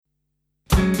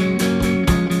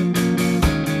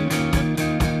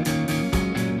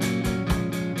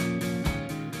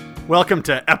Welcome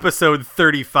to episode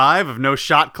 35 of No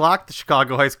Shot Clock, the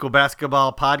Chicago High School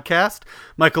Basketball Podcast.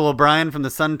 Michael O'Brien from the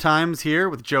Sun-Times here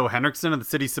with Joe Henricksen of the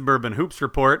City Suburban Hoops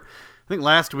Report. I think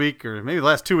last week, or maybe the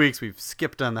last 2 weeks, we've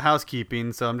skipped on the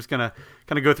housekeeping, so I'm just going to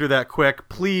kind of go through that quick.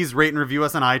 Please rate and review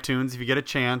us on iTunes if you get a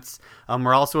chance.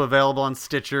 We're also available on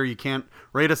Stitcher. You can't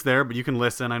rate us there, but you can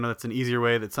listen. I know that's an easier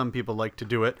way that some people like to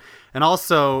do it. And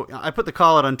also, I put the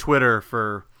call out on Twitter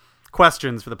for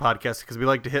questions for the podcast because we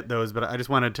like to hit those, but I just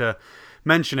wanted to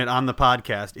mention it on the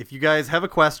podcast. If you guys have a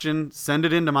question, send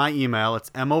it into my email. It's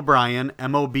mobrien,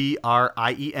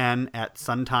 mobrien at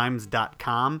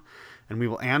suntimes.com, and we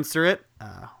will answer it.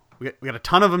 We got a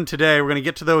ton of them today. We're going to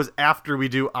get to those after we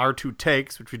do our two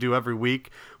takes, which we do every week,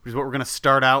 which is what we're going to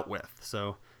start out with.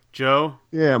 So, Joe?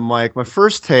 Yeah, Mike, my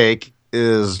first take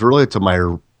is really to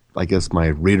my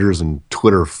readers and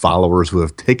Twitter followers who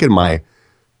have taken my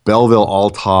Belleville,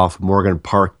 Althoff, Morgan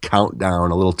Park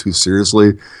countdown a little too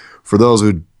seriously. For those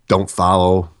who don't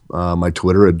follow my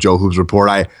Twitter at Joe Hoops Report,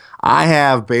 I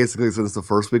have basically since the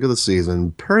first week of the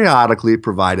season periodically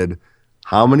provided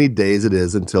how many days it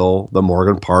is until the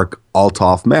Morgan Park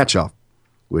Althoff matchup,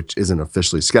 which isn't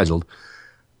officially scheduled.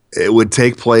 It would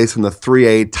take place in the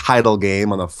 3A title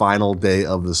game on the final day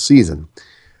of the season.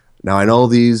 Now, I know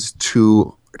these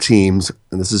two teams,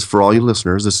 and this is for all you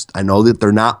listeners, I know that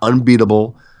they're not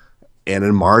unbeatable. And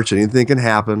in March, anything can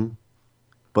happen.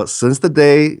 But since the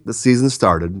day the season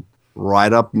started,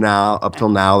 right up till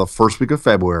now, the first week of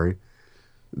February,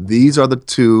 these are the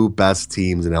two best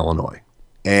teams in Illinois.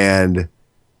 And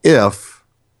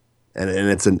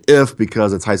it's an if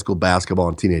because it's high school basketball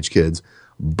and teenage kids,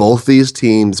 both these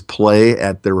teams play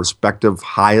at their respective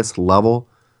highest level.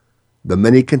 The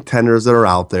many contenders that are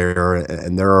out there,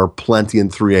 and there are plenty in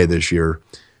 3A this year,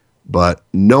 but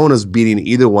no one is beating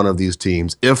either one of these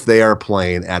teams if they are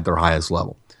playing at their highest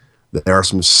level. There are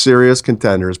some serious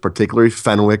contenders, particularly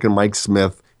Fenwick and Mike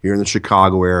Smith here in the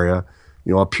Chicago area,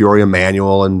 Peoria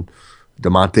Manuel and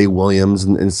DeMonte Williams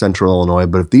in Central Illinois.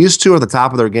 But if these two are at the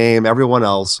top of their game, everyone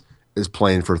else is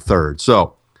playing for third.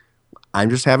 So I'm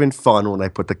just having fun when I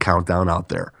put the countdown out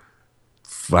there.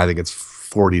 I think it's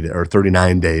 40 or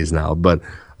 39 days now, but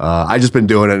I just been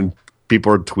doing it, and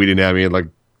people are tweeting at me and like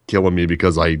killing me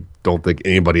because I don't think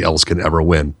anybody else can ever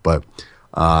win. But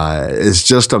it's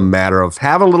just a matter of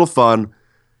having a little fun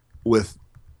with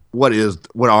what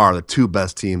are the two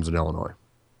best teams in Illinois.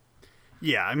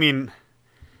 Yeah, I mean,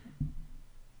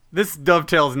 this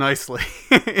dovetails nicely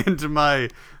into my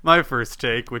first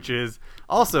take, which is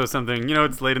also something,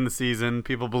 it's late in the season.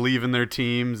 People believe in their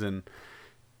teams and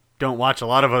don't watch a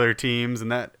lot of other teams,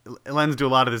 and that lends to a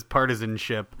lot of this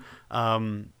partisanship.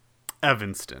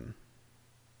 Evanston.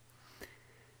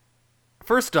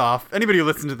 First off, anybody who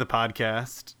listens to the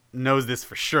podcast knows this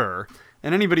for sure,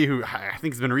 and anybody who I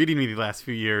think has been reading me the last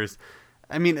few years,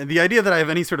 I mean, the idea that I have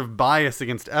any sort of bias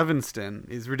against Evanston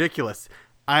is ridiculous.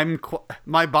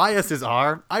 My biases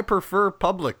are I prefer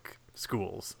public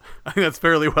schools. I think that's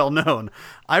fairly well known.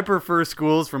 I prefer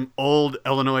schools from old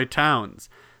Illinois towns.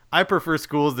 I prefer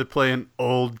schools that play in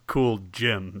old, cool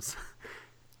gyms.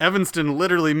 Evanston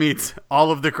literally meets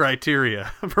all of the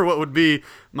criteria for what would be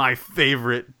my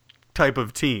favorite type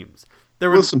of teams. There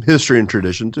was some history and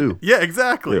tradition, too. Yeah,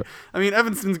 exactly. Yeah. I mean,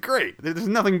 Evanston's great. There's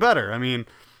nothing better. I mean,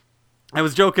 I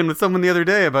was joking with someone the other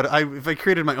day about if I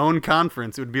created my own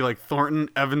conference, it would be like Thornton,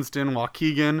 Evanston,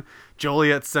 Waukegan,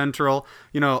 Joliet Central,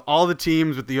 all the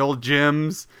teams with the old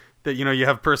gyms that, you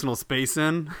have personal space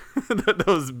in,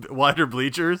 those wider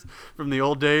bleachers from the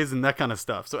old days and that kind of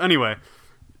stuff. So anyway,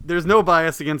 there's no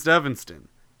bias against Evanston.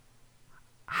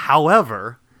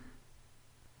 However,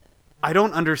 I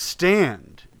don't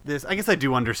understand this. I guess I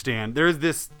do understand. There's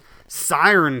this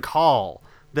siren call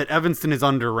that Evanston is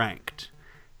underranked.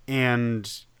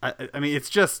 And, I mean, it's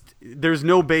just, there's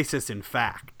no basis in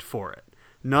fact for it.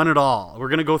 None at all. We're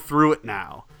going to go through it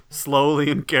now, slowly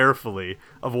and carefully,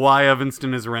 of why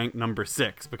Evanston is ranked number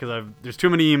 6. Because there's too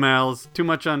many emails, too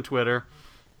much on Twitter.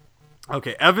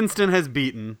 Okay, Evanston has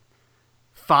beaten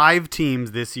 5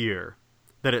 teams this year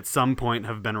that at some point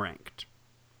have been ranked.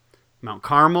 Mount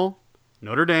Carmel,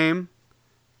 Notre Dame,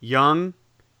 Young,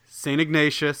 St.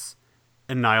 Ignatius,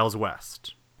 and Niles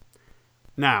West.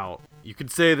 Now, you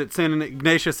could say that St.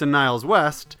 Ignatius and Niles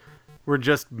West were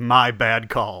just my bad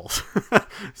calls.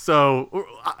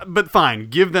 But fine,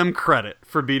 give them credit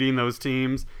for beating those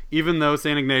teams, even though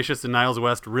St. Ignatius and Niles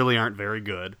West really aren't very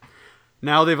good.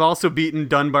 Now they've also beaten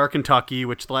Dunbar, Kentucky,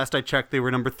 which the last I checked they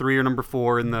were number 3 or number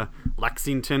 4 in the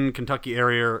Lexington, Kentucky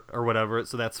area or whatever,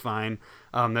 so that's fine.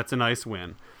 That's a nice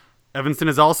win. Evanston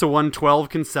has also won 12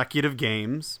 consecutive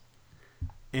games,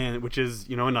 which is,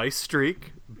 a nice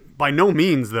streak. by no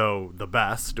means, though, the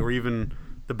best, or even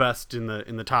the best in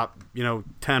the top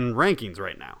 10 rankings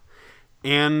right now.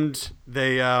 And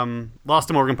they lost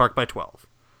to Morgan Park by 12.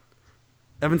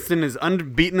 Evanston is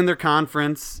unbeaten in their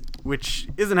conference, which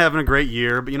isn't having a great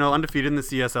year, but undefeated in the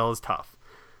CSL is tough.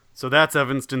 So that's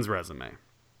Evanston's resume.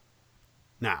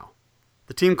 Now,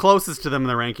 the team closest to them in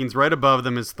the rankings, right above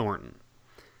them, is Thornton.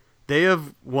 They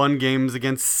have won games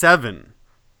against 7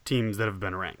 teams that have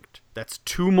been ranked. That's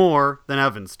 2 more than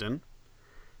Evanston.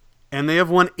 And they have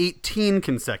won 18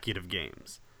 consecutive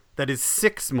games. That is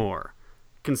 6 more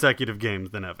consecutive games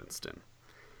than Evanston.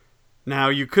 Now,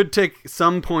 you could take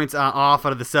some points off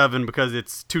out of the 7 because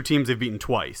it's 2 teams they've beaten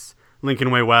twice, Lincoln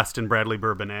Way West and Bradley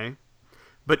Bourbonnais.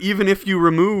 But even if you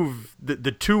remove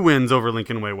the 2 wins over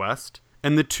Lincoln Way West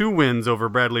and the 2 wins over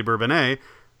Bradley Bourbonnais,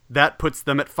 that puts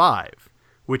them at 5,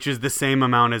 which is the same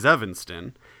amount as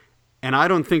Evanston. And I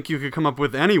don't think you could come up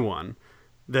with anyone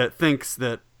that thinks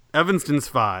that Evanston's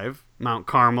 5, Mount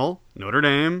Carmel, Notre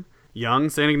Dame, Young,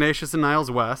 St. Ignatius, and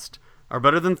Niles West are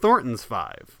better than Thornton's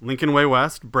 5, Lincoln Way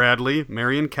West, Bradley,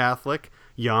 Marian Catholic,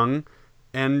 Young,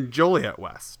 and Joliet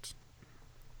West.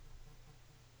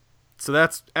 So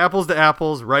that's apples to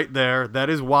apples right there.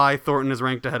 That is why Thornton is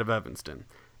ranked ahead of Evanston.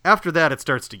 After that, it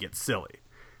starts to get silly.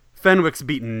 Fenwick's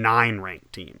beaten 9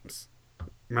 ranked teams.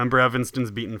 Remember,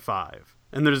 Evanston's beaten 5.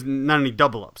 And there's not any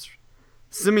double-ups.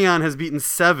 Simeon has beaten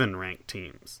 7 ranked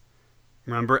teams.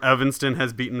 Remember, Evanston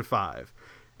has beaten 5.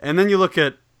 And then you look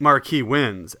at marquee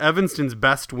wins. Evanston's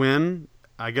best win,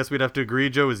 I guess we'd have to agree,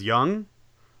 Joe, is Young.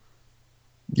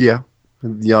 Yeah,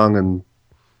 Young and,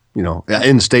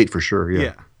 in-state for sure,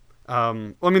 yeah.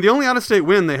 The only out-of-state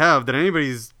win they have that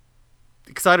anybody's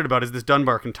excited about is this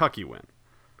Dunbar, Kentucky win,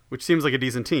 which seems like a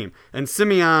decent team. And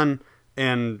Simeon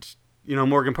and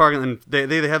Morgan Park, and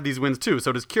they have these wins too.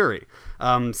 So does Curie.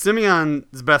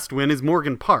 Simeon's best win is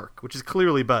Morgan Park, which is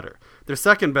clearly better. Their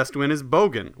second best win is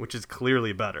Bogan, which is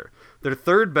clearly better. Their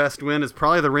third best win is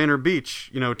probably the Rainier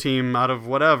Beach, team out of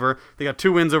whatever. They got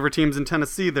 2 wins over teams in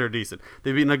Tennessee that are decent.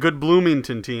 They've beaten a good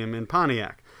Bloomington team in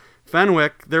Pontiac.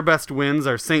 Fenwick, their best wins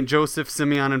are St. Joseph,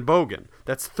 Simeon, and Bogan.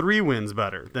 That's 3 wins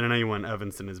better than anyone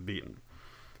Evanston has beaten.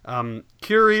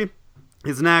 Curie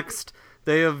is next.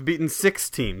 They have beaten 6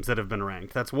 teams that have been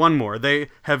ranked. That's 1 more. They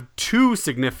have 2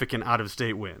 significant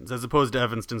out-of-state wins, as opposed to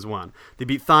Evanston's 1. They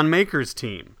beat Thon Maker's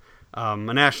team, a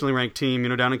nationally ranked team,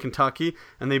 down in Kentucky,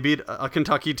 and they beat a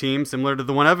Kentucky team similar to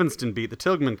the one Evanston beat, the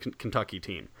Tilghman, Kentucky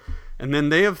team. And then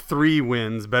they have 3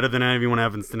 wins better than anyone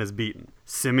Evanston has beaten.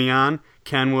 Simeon,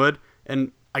 Kenwood,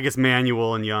 and I guess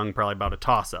Manuel and Young probably about a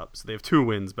toss-up, so they have 2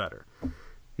 wins better.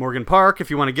 Morgan Park, if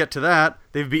you want to get to that,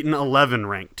 they've beaten 11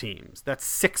 ranked teams. That's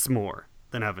 6 more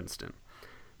than Evanston.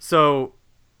 So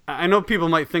I know people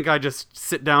might think I just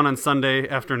sit down on Sunday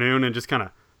afternoon and just kind of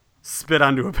spit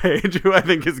onto a page who I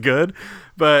think is good,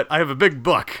 but I have a big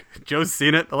book. Joe's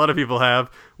seen it. A lot of people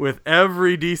have, with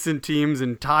every decent team's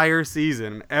entire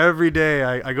season. Every day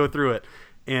I go through it,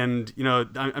 and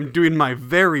I'm doing my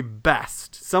very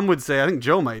best. Some would say, I think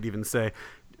Joe might even say,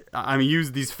 I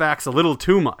use these facts a little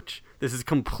too much. This is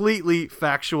completely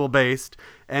factual based.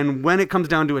 And when it comes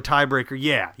down to a tiebreaker,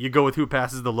 yeah, you go with who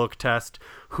passes the look test,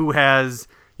 who has,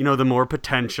 the more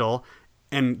potential.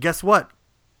 And guess what,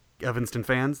 Evanston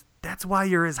fans? That's why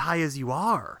you're as high as you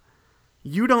are.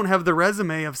 You don't have the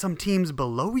resume of some teams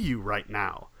below you right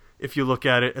now, if you look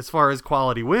at it as far as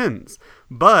quality wins.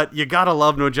 But you gotta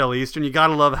love Nogel Eastern. You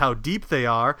gotta love how deep they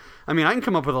are. I can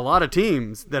come up with a lot of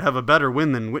teams that have a better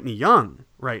win than Whitney Young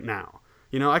right now.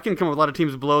 I can come up with a lot of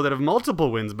teams below that have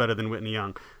multiple wins better than Whitney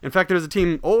Young. In fact, there's a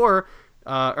team, North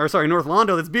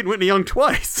Londo, that's beaten Whitney Young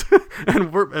twice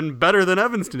and better than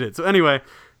Evanston did. So anyway,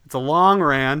 it's a long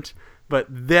rant, but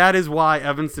that is why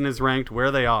Evanston is ranked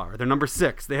where they are. They're number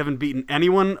 6. They haven't beaten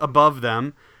anyone above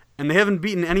them, and they haven't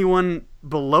beaten anyone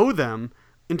below them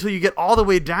until you get all the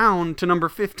way down to number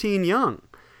 15, Young.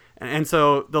 And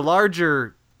so the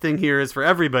larger thing here is for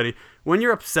everybody. When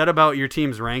you're upset about your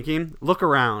team's ranking, look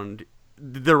around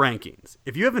the rankings.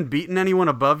 If you haven't beaten anyone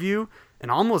above you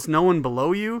and almost no one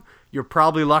below you, you're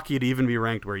probably lucky to even be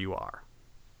ranked where you are.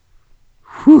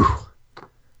 Whew. A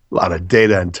lot of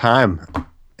data and time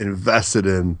invested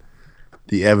in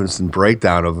the Evanston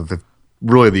breakdown of if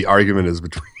really the argument is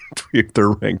between if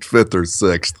they're ranked 5th or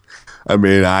 6th.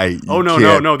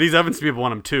 No. These Evanston people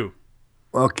want them 2.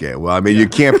 Okay, well, you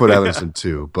can't put Evanston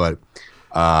 2, but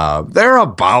they're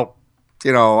about,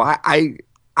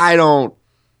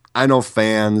 I know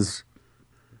fans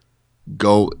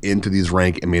go into these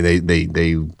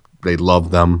they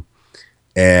love them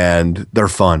and they're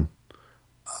fun.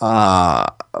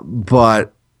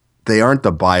 But they aren't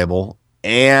the Bible,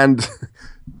 and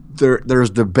there's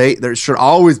debate. There should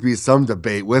always be some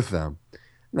debate with them.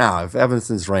 Now, if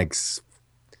Evanston's ranks,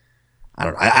 I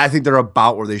don't know. I think they're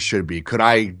about where they should be. Could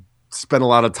I spend a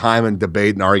lot of time and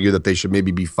debate and argue that they should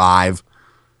maybe be 5?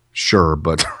 Sure,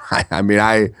 but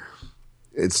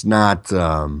it's not.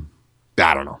 I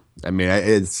don't know. I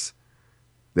mean,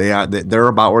 they're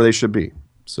about where they should be.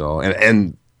 So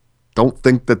and don't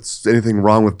think that's anything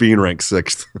wrong with being ranked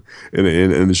 6th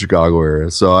in the Chicago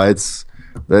area. So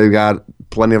they've got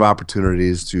plenty of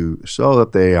opportunities to show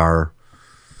that they are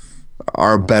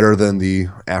better than the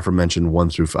aforementioned 1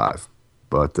 through 5.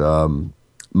 But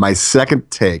my second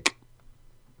take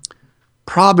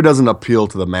probably doesn't appeal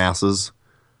to the masses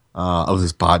of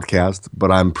this podcast,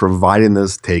 but I'm providing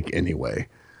this take anyway.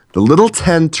 The Little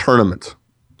 10 tournament,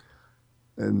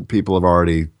 and people have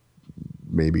already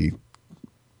maybe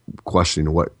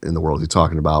questioning what in the world he's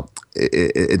talking about.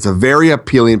 It's a very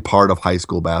appealing part of high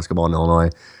school basketball in Illinois.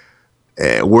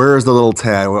 Where is the Little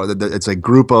 10? It's a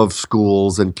group of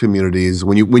schools and communities.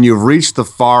 When you've reached the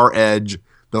far edge,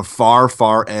 the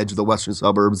far edge of the western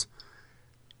suburbs,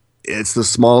 it's the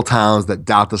small towns that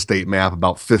dot the state map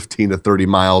about 15 to 30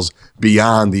 miles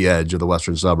beyond the edge of the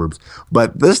western suburbs.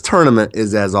 But this tournament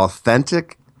is as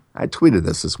authentic. I tweeted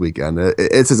this weekend.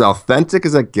 It's as authentic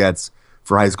as it gets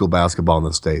for high school basketball in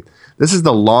the state. This is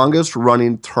the longest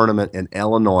running tournament in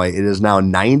Illinois. It is now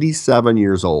 97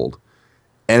 years old,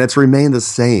 and it's remained the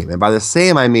same. And by the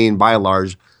same, I mean by and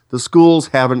large, the schools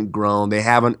haven't grown. They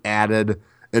haven't added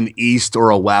an east or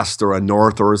a west or a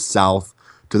north or a south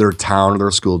to their town or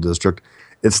their school district.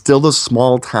 It's still the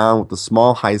small town with the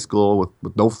small high school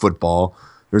with no football.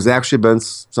 There's actually been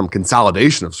some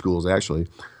consolidation of schools, actually.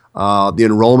 The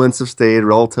enrollments have stayed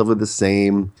relatively the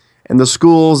same. And the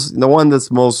schools, the one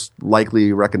that's most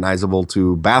likely recognizable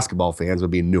to basketball fans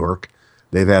would be Newark.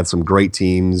 They've had some great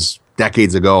teams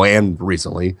decades ago and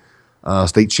recently,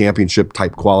 state championship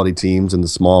type quality teams in the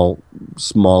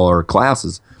smaller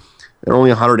classes. There are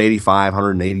only 185,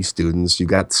 180 students. You've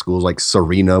got schools like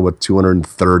Serena with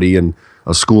 230 and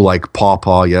a school like Paw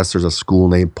Paw. Yes, there's a school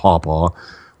named Paw Paw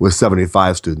with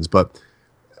 75 students. But,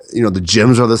 the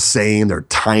gyms are the same. They're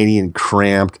tiny and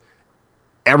cramped.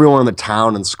 Everyone in the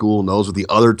town and school knows what the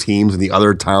other teams and the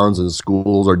other towns and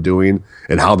schools are doing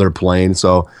and how they're playing.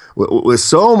 So with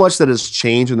so much that has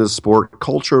changed in this sport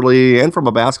culturally and from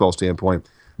a basketball standpoint,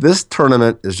 this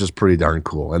tournament is just pretty darn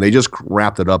cool. And they just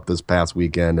wrapped it up this past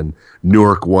weekend, and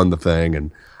Newark won the thing. And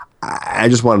I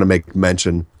just wanted to make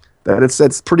mention that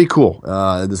it's pretty cool,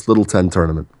 this Little 10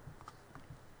 tournament.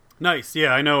 Nice.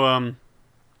 Yeah, I know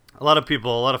a lot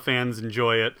of fans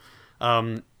enjoy it.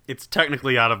 It's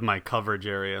technically out of my coverage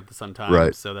area at the Sun-Times,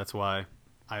 right. So that's why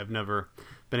I have never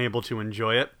been able to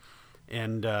enjoy it.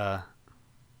 And I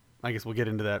guess we'll get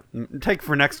into that take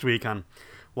for next week on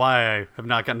why I have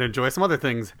not gotten to enjoy some other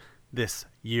things this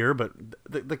year. But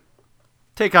the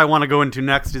take I want to go into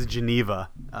next is Geneva.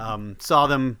 Saw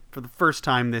them for the first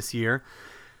time this year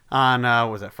on,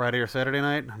 was that Friday or Saturday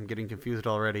night? I'm getting confused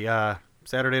already.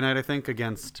 Saturday night, I think,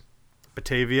 against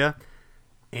Batavia.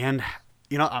 And,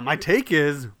 my take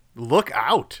is look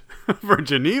out for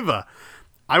Geneva.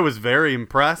 I was very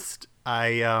impressed.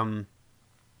 I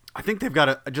think they've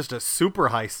got just a super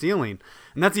high ceiling.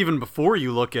 And that's even before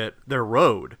you look at their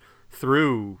road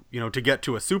through, to get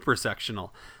to a super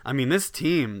sectional. I mean, this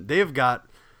team, they've got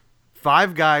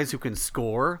 5 guys who can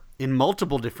score in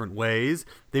multiple different ways.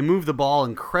 They move the ball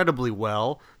incredibly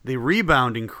well. They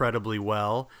rebound incredibly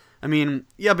well. I mean,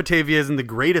 yeah, Batavia isn't the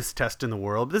greatest test in the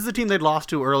world. This is a team they'd lost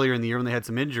to earlier in the year when they had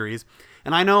some injuries.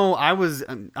 And I know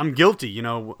I'm guilty.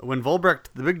 When Volbrecht,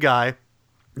 the big guy,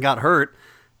 got hurt,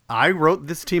 I wrote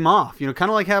this team off. Kind of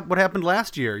like what happened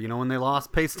last year, when they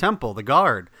lost Pace Temple, the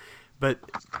guard. But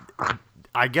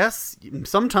I guess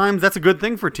sometimes that's a good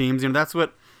thing for teams. That's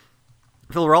what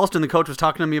Phil Ralston, the coach, was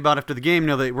talking to me about after the game.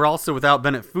 They were also without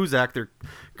Bennett Fuzak, their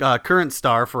current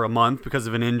star, for a month because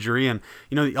of an injury. And,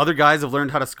 the other guys have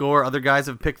learned how to score. Other guys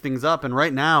have picked things up. And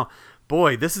right now,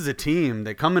 boy, this is a team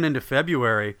that coming into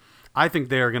February, I think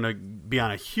they are going to be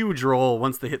on a huge roll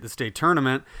once they hit the state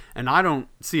tournament. And I don't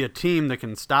see a team that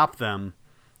can stop them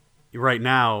right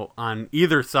now on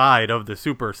either side of the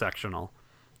super sectional.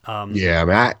 Yeah,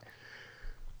 I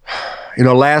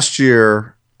mean, last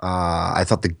year, I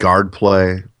thought the guard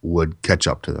play would catch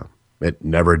up to them. It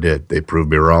never did. They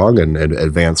proved me wrong and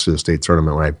advanced to the state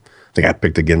tournament when I think I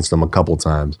picked against them a couple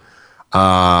times.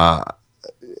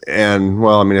 And,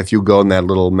 well, I mean, if you go in that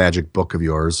little magic book of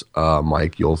yours,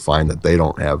 Mike, you'll find that they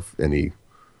don't have any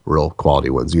real quality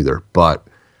ones either. But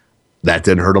that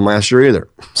didn't hurt them last year either.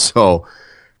 So,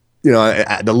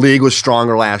 the league was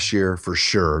stronger last year for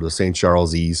sure. The St.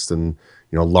 Charles East and,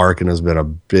 Larkin has been a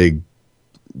big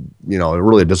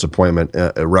really a disappointment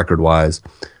record-wise.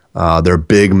 Their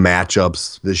big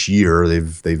matchups this year,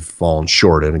 they've fallen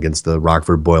short in against the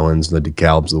Rockford Boylans and the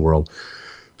DeKalbs of the world.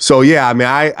 So yeah, I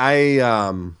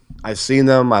mean, I've seen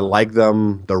them. I like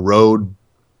them. The road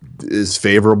is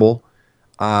favorable.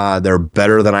 They're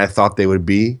better than I thought they would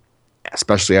be,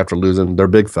 especially after losing their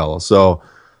big fella. So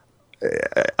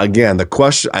again,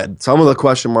 some of the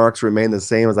question marks remain the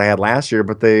same as I had last year,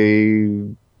 but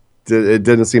it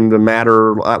didn't seem to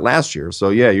matter last year. So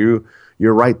yeah, you're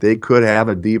right. They could have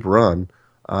a deep run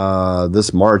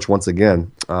this March once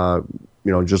again.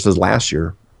 Just as last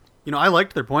year. I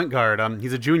liked their point guard.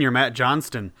 He's a junior, Matt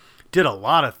Johnston. Did a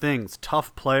lot of things.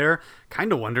 Tough player.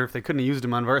 Kind of wonder if they couldn't have used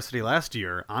him on varsity last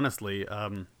year, honestly,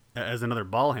 as another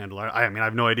ball handler. I mean, I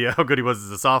have no idea how good he was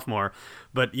as a sophomore.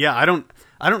 But yeah, I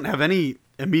don't have any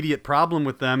immediate problem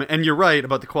with them. And you're right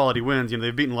about the quality wins.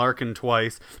 They've beaten Larkin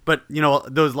twice. But,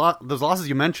 those losses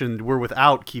you mentioned were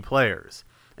without key players.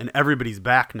 And everybody's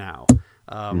back now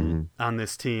on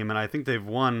this team. And I think they've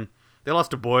won. They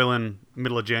lost to Boylan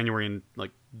middle of January in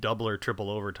like double or triple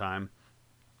overtime.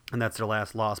 And that's their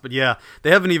last loss. But yeah,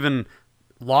 they haven't even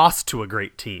lost to a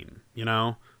great team,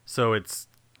 So it's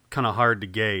kind of hard to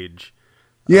gauge.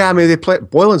 Yeah, I mean,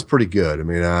 Boylan's pretty good. I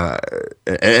mean,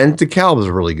 and DeKalb is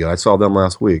really good. I saw them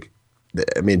last week.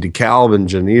 I mean, DeKalb and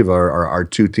Geneva are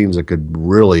two teams that could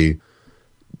really,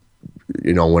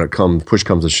 when push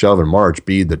comes to shove in March,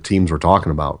 be the teams we're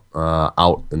talking about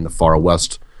out in the far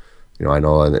west. I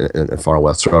know in far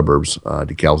west suburbs,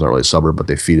 DeKalb's not really a suburb, but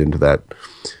they feed into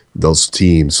those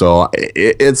teams. So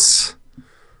it's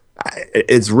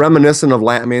reminiscent of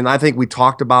I mean, I think we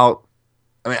talked about.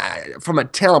 I mean, from a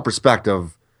talent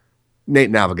perspective,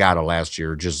 Nate Navigado last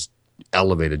year just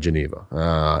elevated Geneva,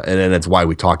 and that's why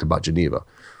we talked about Geneva.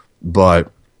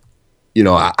 But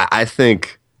I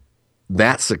think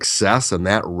that success and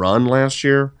that run last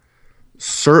year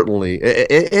certainly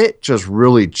it just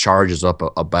really charges up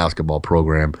a basketball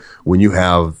program when you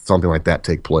have something like that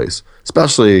take place,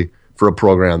 especially for a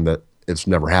program that it's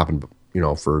never happened,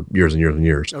 for years and years and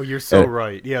years. Oh, you're so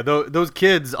right. Yeah, those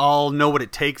kids all know what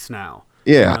it takes now.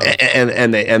 Yeah,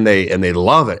 and they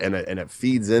love it, and it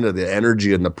feeds into the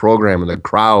energy in the program and the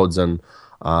crowds, and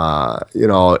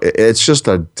it's just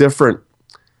a different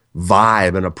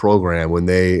vibe in a program when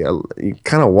you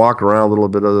kind of walk around a little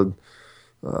bit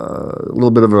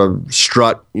of a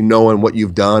strut, knowing what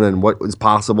you've done and what is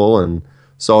possible, and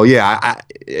so yeah,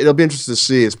 it'll be interesting to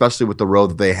see, especially with the road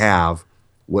that they have,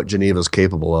 what Geneva's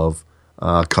capable of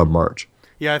come March.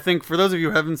 Yeah, I think for those of you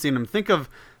who haven't seen them, think of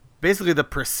basically the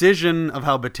precision of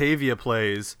how Batavia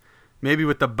plays, maybe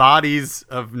with the bodies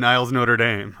of Niles Notre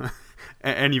Dame.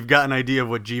 And you've got an idea of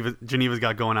what Geneva's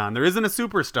got going on. There isn't a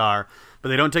superstar, but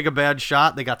they don't take a bad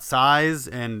shot. They got size,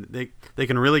 and they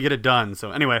can really get it done. So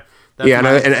anyway.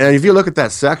 And if you look at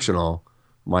that sectional,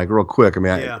 Mike, real quick, I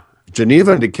mean,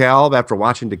 Geneva and DeKalb, after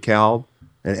watching DeKalb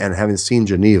and having seen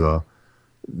Geneva,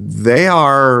 they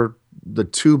are the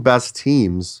two best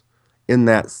teams in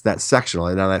that sectional.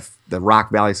 And now the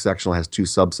Rock Valley sectional has two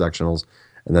subsectionals,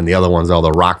 and then the other one's all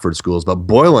the Rockford schools. But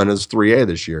Boylan is 3A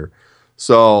this year.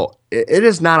 So it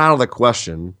is not out of the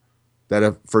question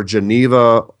that for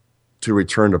Geneva to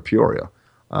return to Peoria.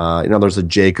 There's a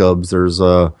Jacobs, there's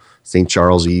a St.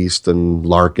 Charles East, and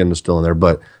Larkin is still in there.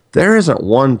 But there isn't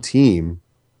one team,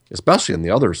 especially in the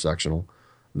other sectional,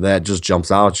 that just jumps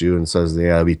out at you and says,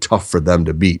 yeah, it'd be tough for them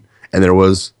to beat. And there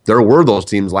were those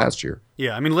teams last year.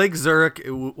 Yeah, I mean, Lake Zurich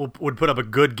would put up a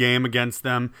good game against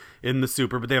them in the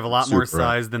Super, but they have a lot more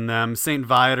size than them. St.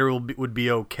 Viator would be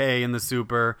okay in the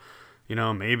Super.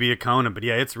 Maybe a Kona, but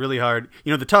yeah, it's really hard.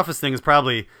 The toughest thing is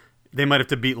probably they might have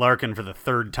to beat Larkin for the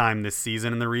third time this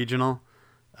season in the regional.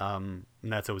 And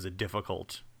that's always a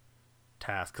difficult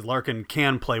task because Larkin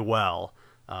can play well.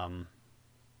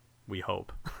 We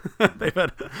hope. They've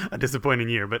had a disappointing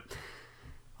year, but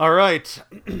all right.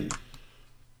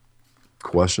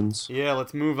 Questions? Yeah,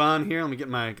 let's move on here. Let me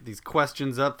get these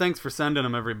questions up. Thanks for sending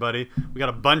them, everybody. We got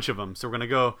a bunch of them, so we're going to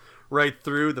go right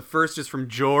through. The first is from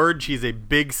George. He's a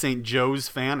big St. Joe's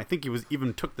fan. I think he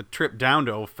even took the trip down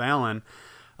to O'Fallon.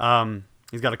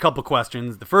 He's got a couple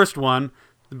questions. The first one,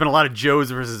 there's been a lot of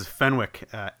Joe's versus Fenwick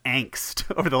angst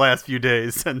over the last few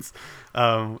days since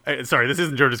sorry, this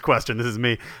isn't George's question. This is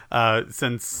me.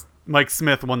 Since Mike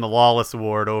Smith won the Lawless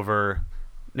Award over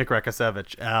Nick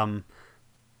Rakasevich.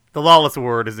 The Lawless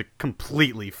Award is a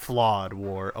completely flawed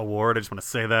award. I just want to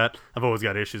say that. I've always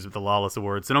got issues with the Lawless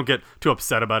Award, so don't get too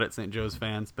upset about it, St. Joe's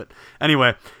fans. But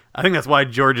anyway, I think that's why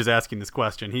George is asking this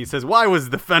question. He says, why was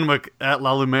the Fenwick at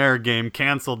La Lumiere game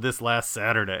canceled this last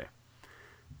Saturday?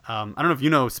 I don't know if you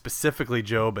know specifically,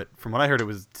 Joe, but from what I heard, it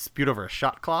was a dispute over a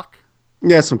shot clock.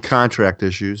 Yeah, some contract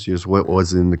issues. Just what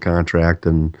was in the contract,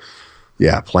 and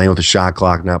yeah, playing with the shot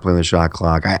clock, not playing the shot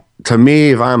clock. To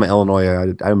me, if I'm in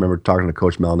Illinois, I remember talking to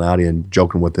Coach Malnati and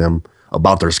joking with him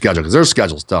about their schedule because their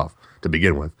schedule's tough to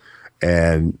begin with,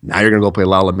 and now you're gonna go play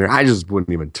La Lemire. I just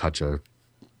wouldn't even touch a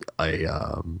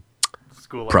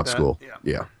School like prep that? school.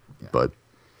 Yeah, but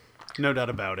No doubt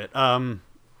about it.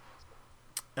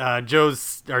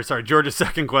 George's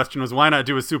second question was, why not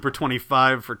do a Super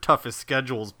 25 for toughest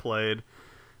schedules played?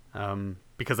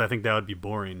 Because I think that would be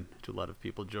boring to a lot of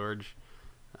people, George.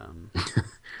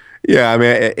 yeah, I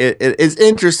mean, it's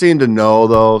interesting to know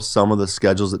though some of the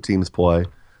schedules that teams play.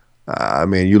 I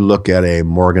mean, you look at a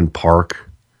Morgan Park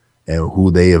and who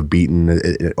they have beaten,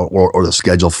 or the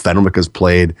schedule Fenwick has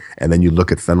played, and then you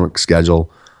look at Fenwick's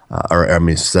schedule,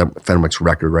 Fenwick's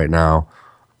record right now.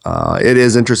 It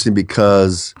is interesting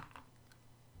because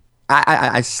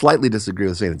I slightly disagree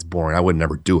with saying it's boring. I would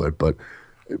never do it, but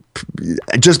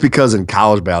just because in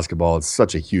college basketball it's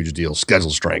such a huge deal,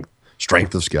 schedule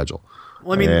strength of schedule.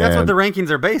 Well, I mean, that's what the rankings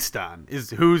are based on,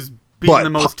 is who's beating the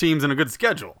most teams in a good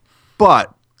schedule.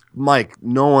 But, Mike,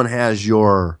 no one has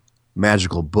your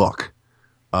magical book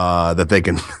that they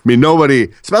can. I mean, nobody,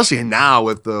 especially now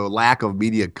with the lack of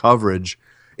media coverage,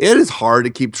 it is hard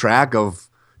to keep track of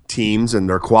teams and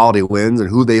their quality wins and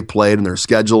who they played and their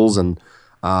schedules, and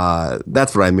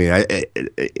that's what I mean. I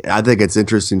think it's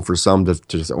interesting for some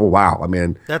to say, oh wow, I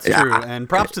mean, that's true. And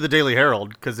props to the Daily Herald,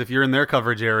 because if you're in their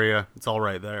coverage area, it's all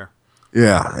right there.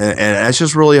 Yeah, and it's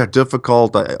just really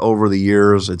difficult over the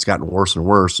years. It's gotten worse and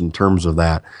worse in terms of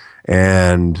that.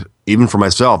 And even for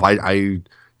myself, I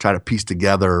try to piece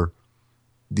together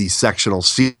the sectional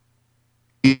seedings,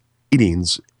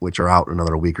 which are out in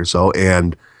another week or so.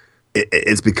 And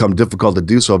it's become difficult to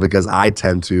do so because I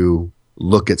tend to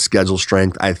look at schedule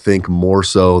strength, I think, more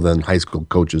so than high school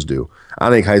coaches do. I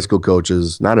think high school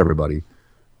coaches, not everybody,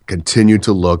 continue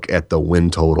to look at the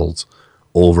win totals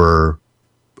over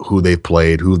who they've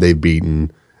played, who they've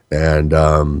beaten, and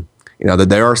that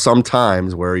there are some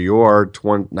times where you are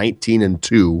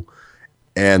 19-2,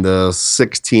 and the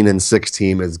 16-6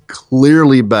 team is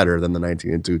clearly better than the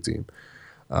 19-2 team.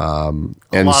 And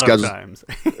a lot of times,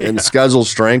 and schedule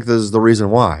strength is the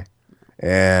reason why,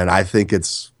 and I think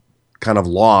it's kind of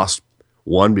lost.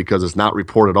 One, because it's not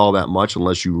reported all that much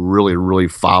unless you really, really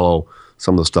follow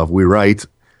some of the stuff we write,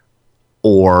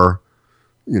 or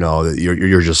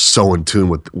you're just so in tune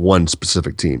with one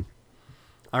specific team.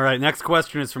 All right, next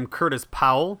question is from Curtis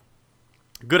Powell.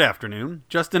 Good afternoon.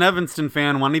 Just an Evanston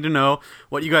fan wanting to know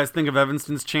what you guys think of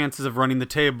Evanston's chances of running the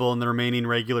table in the remaining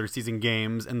regular season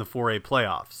games in the 4A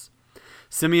playoffs.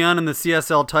 Simeon and the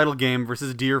CSL title game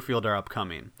versus Deerfield are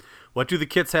upcoming. What do the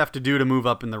Kits have to do to move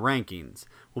up in the rankings?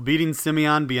 Will beating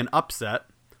Simeon be an upset,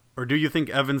 or do you think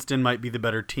Evanston might be the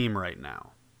better team right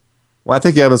now? Well, I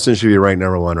think Evanston should be ranked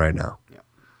number one right now. Yeah.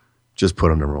 Just put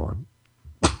them number one.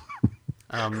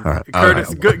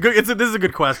 Curtis, good. This is a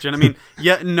good question. I mean,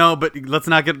 no, but let's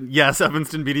not get. Yes,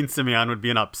 Evanston beating Simeon would be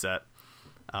an upset.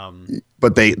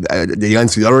 But the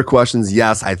answer the other questions.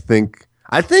 Yes, I think.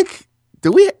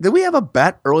 Did we have a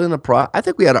bet early in the pro? I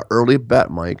think we had an early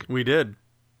bet, Mike. We did.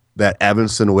 That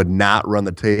Evanston would not run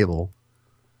the table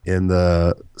in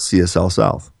the CSL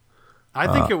South.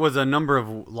 I think it was a number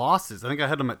of losses. I think I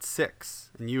had them at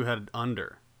 6, and you had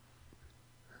under.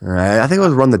 I think it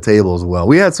was run the table as well.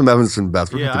 We had some Evanston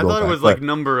bets. Yeah, I thought it was like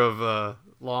number of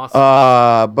losses.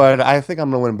 But I think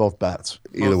I'm going to win both bets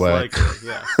either way. Likely,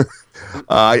 yeah.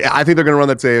 I think they're going to run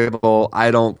the table. I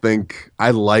don't think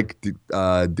I like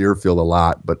Deerfield a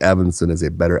lot, but Evanston is a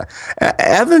better.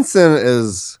 Evanston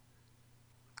is.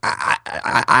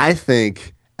 I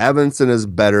think Evanston is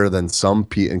better than some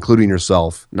people, including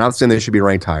yourself. Not saying they should be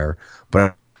ranked higher,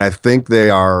 but I think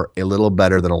they are a little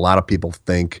better than a lot of people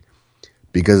think.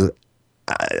 Because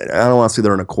I don't want to say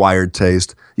they're an acquired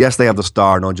taste. Yes, they have the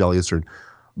star, no Jelly Eastern,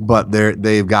 but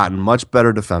they've gotten much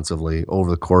better defensively over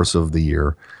the course of the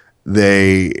year.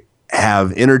 They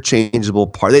have interchangeable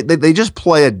parts. They just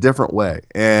play a different way,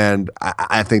 and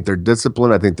I think they're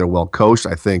disciplined. I think they're well coached.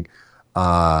 I think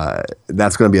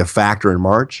that's going to be a factor in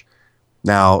March.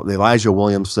 Now, the Elijah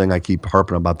Williams thing, I keep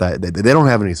harping about that. They don't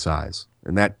have any size,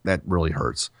 and that really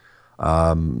hurts.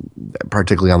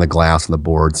 Particularly on the glass and the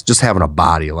boards. Just having a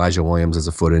body. Elijah Williams has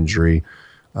a foot injury,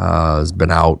 has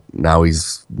been out. Now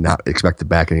he's not expected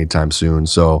back anytime soon.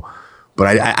 So,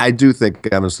 but I do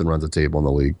think Evanston runs the table in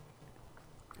the league.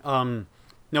 No,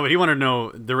 but he wanted to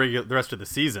know the rest of the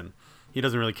season. He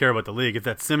doesn't really care about the league. It's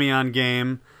that Simeon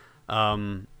game,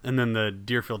 and then the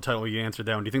Deerfield title. You answered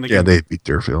that one. Do you think they beat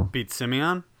Deerfield? Beat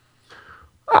Simeon?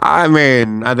 I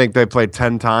mean, I think they played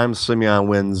 10 times. Simeon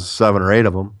wins 7 or 8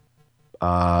 of them.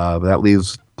 That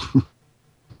leaves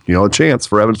a chance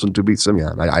for Evanston to beat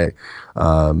Simeon. I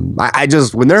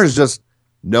just when there's just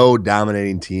no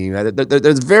dominating team,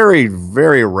 there's very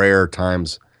very rare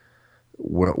times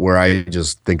where I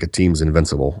just think a team's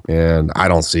invincible, and I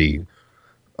don't see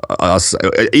us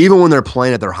even when they're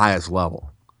playing at their highest level.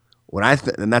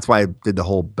 And that's why I did the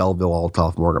whole Belleville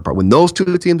Altoff Morgan part. When those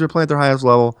two teams are playing at their highest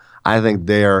level, I think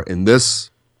they are in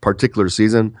this particular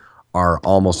season are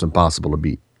almost impossible to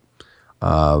beat.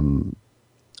 I've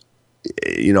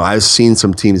seen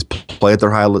some teams play at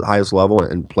their highest level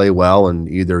and play well and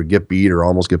either get beat or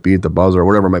almost get beat at the buzzer or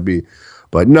whatever it might be.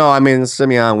 But no, I mean,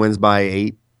 Simeon wins by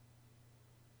 8.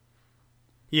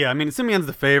 Yeah, I mean, Simeon's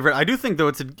the favorite. I do think, though,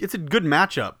 it's a good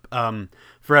matchup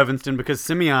for Evanston because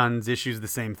Simeon's issue's the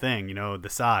same thing, the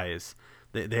size.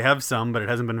 They have some, but it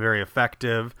hasn't been very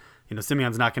effective.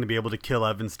 Simeon's not going to be able to kill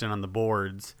Evanston on the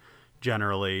boards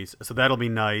generally, so that'll be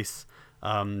nice.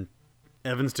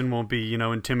 Evanston won't be,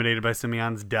 intimidated by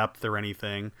Simeon's depth or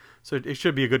anything. So it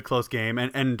should be a good close game.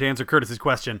 And to answer Curtis's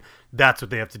question, that's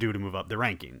what they have to do to move up the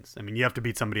rankings. I mean, you have to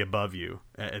beat somebody above you.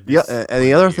 Yeah, and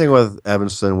the other thing with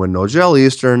Evanston, when Nogel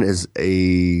Eastern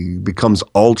becomes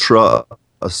ultra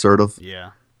assertive,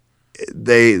 yeah,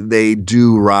 they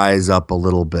do rise up a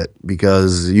little bit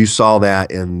because you saw that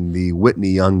in the Whitney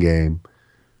Young game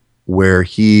where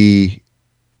he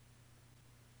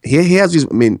has these.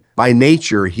 I mean, by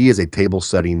nature, he is a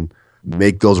table-setting,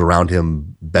 make those around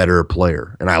him better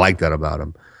player, and I like that about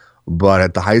him. But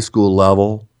at the high school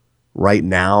level, right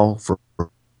now, for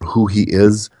who he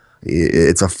is,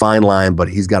 it's a fine line. But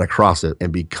he's got to cross it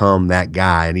and become that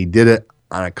guy, and he did it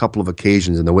on a couple of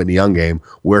occasions in the Whitney Young game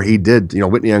where he did.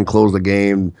 Whitney Young closed the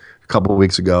game a couple of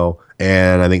weeks ago,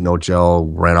 and I think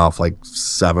Nogel ran off like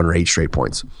 7 or 8 straight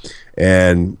points,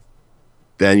 and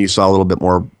then you saw a little bit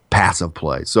more passive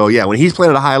play. So, yeah, when he's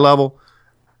playing at a high level,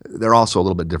 they're also a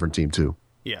little bit different team, too.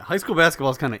 Yeah, high school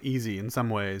basketball is kind of easy in some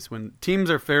ways. When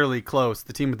teams are fairly close,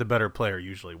 the team with the better player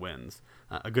usually wins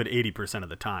a good 80% of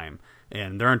the time.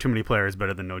 And there aren't too many players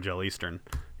better than Nogel Eastern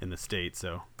in the state,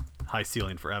 so high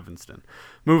ceiling for Evanston.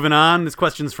 Moving on, this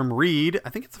question's from Reed. I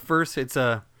think it's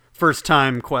a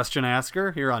first-time question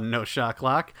asker here on No Shot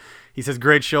Clock. He says,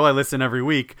 great show, I listen every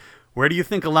week. Where do you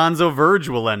think Alonzo Verge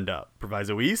will end up?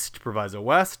 Proviso East, Proviso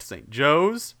West, St.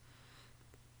 Joe's?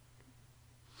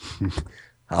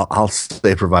 I'll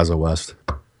say Proviso West.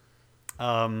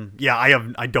 Yeah,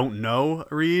 I don't know,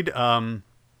 Reed. I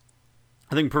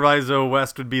think Proviso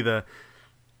West would be the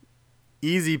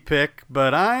easy pick,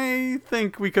 but I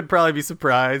think we could probably be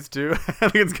surprised too. I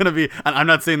think it's going to be, I'm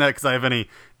not saying that because I have any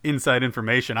inside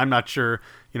information. I'm not sure,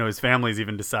 his family's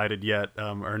even decided yet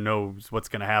or knows what's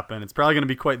going to happen. It's probably going to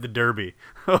be quite the derby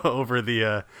over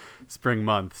the spring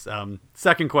months.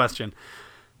 Second question.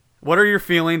 What are your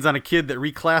feelings on a kid that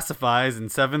reclassifies in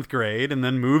 7th grade and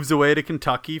then moves away to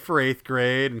Kentucky for 8th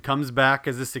grade and comes back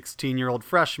as a 16-year-old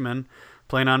freshman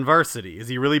playing on varsity? Is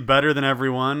he really better than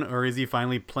everyone, or is he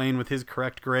finally playing with his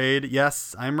correct grade?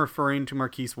 Yes, I'm referring to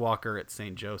Marquise Walker at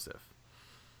St. Joseph.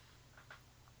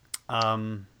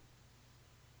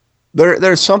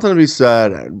 There's something to be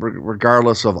said,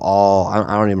 regardless of all.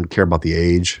 I don't even care about the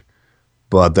age,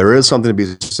 but there is something to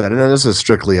be said, and this is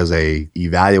strictly as a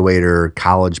evaluator,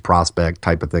 college prospect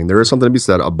type of thing. There is something to be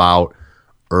said about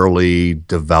early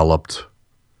developed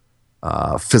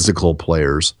physical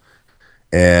players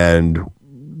and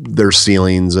their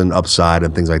ceilings and upside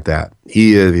and things like that.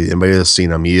 Anybody that's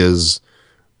seen him,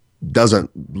 doesn't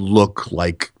look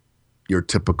like your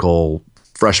typical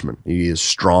freshman. He is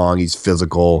strong. He's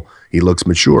physical. He looks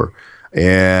mature,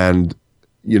 and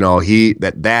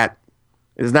that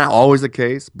is not always the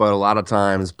case, but a lot of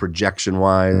times projection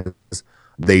wise,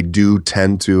 they do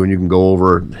tend to, and you can go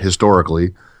over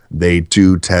historically, they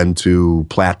do tend to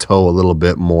plateau a little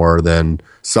bit more than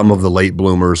some of the late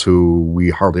bloomers who we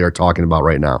hardly are talking about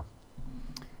right now.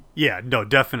 Yeah, no,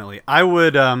 definitely. I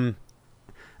would,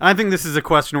 I think this is a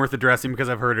question worth addressing because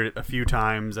I've heard it a few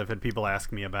times. I've had people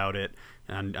ask me about it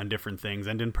on different things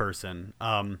and in person.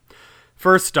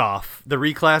 First off, the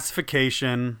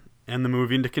reclassification and the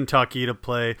moving to Kentucky to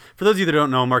play. For those of you that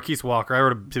don't know, Marquise Walker, I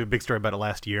wrote a big story about it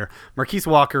last year. Marquise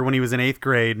Walker, when he was in 8th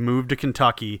grade, moved to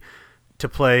Kentucky to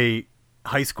play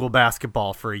high school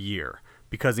basketball for a year.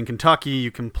 Because in Kentucky,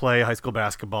 you can play high school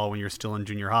basketball when you're still in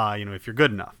junior high, if you're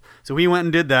good enough. So he went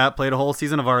and did that, played a whole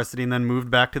season of varsity, and then moved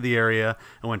back to the area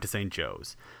and went to St.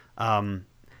 Joe's.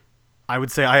 I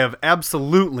would say I have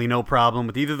absolutely no problem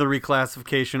with either the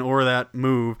reclassification or that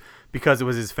move because it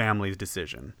was his family's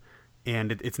decision.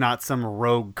 And it's not some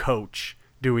rogue coach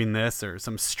doing this or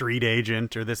some street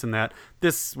agent or this and that.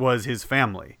 This was his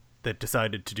family that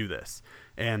decided to do this.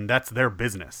 and that's their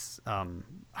business,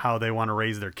 how they want to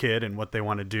raise their kid and what they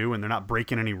want to do, and they're not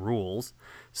breaking any rules.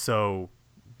 So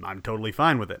I'm totally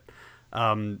fine with it.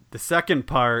 The second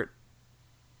part,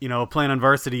 playing on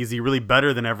varsity, is he really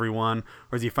better than everyone,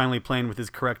 or is he finally playing with his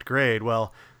correct grade?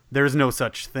 Well, there's no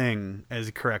such thing as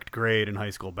a correct grade in high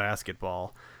school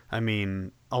basketball. I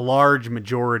mean, a large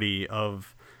majority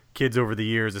of kids over the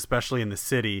years, especially in the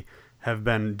city, have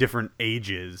been different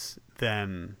ages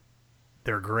than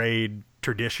their grade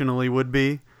traditionally would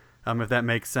be, if that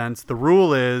makes sense. The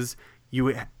rule is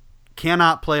you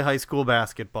cannot play high school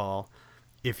basketball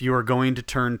if you are going to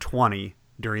turn 20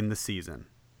 during the season.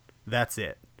 That's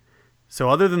it. So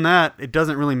other than that, it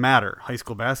doesn't really matter high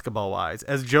school basketball-wise.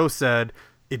 As Joe said,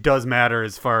 it does matter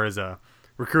as far as a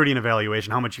recruiting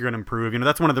evaluation, how much you're going to improve.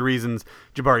 That's one of the reasons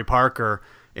Jabari Parker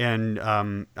and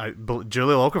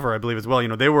Jaleel Okafor, I believe as well,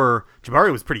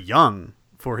 Jabari was pretty young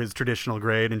for his traditional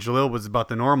grade, and Jaleel was about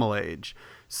the normal age.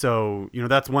 So,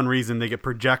 that's one reason they get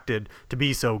projected to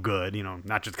be so good,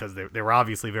 not just because they were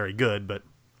obviously very good, but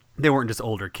they weren't just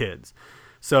older kids.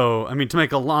 So, to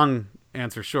make a long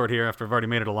answer short here, after I've already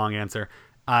made it a long answer,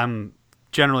 I'm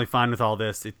generally fine with all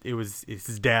this. It's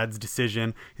his dad's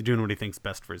decision. He's doing what he thinks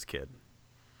best for his kid.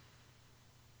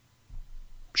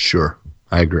 Sure.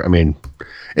 I agree.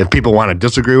 If people want to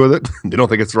disagree with it, they don't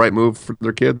think it's the right move for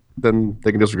their kid, then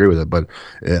they can disagree with it. But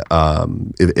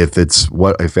if it's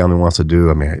what a family wants to do,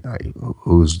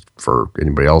 who's for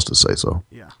anybody else to say so?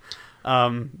 Yeah.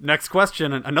 Next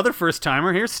question. Another first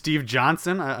timer here, Steve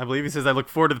Johnson. I believe he says, I look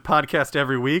forward to the podcast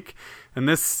every week. And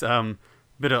this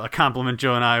bit of a compliment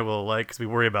Joe and I will like, because we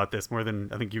worry about this more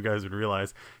than I think you guys would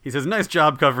realize. He says, nice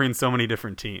job covering so many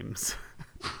different teams.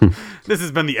 This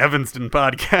has been the Evanston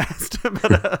podcast,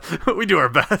 but we do our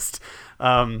best.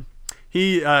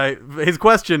 His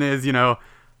question is,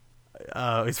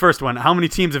 his first one, how many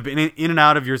teams have been in and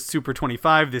out of your Super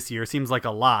 25 this year? Seems like a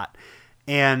lot.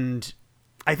 And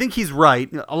I think he's right.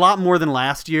 A lot more than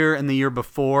last year and the year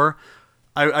before.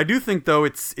 I do think, though,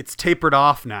 it's tapered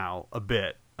off now a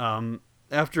bit.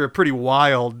 After a pretty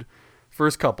wild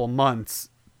first couple months,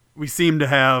 we seem to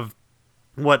have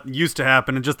what used to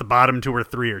happen, and just the bottom 2 or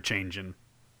 3 are changing,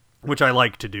 which I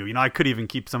like to do. I could even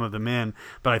keep some of them in,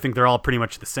 but I think they're all pretty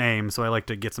much the same, so I like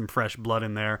to get some fresh blood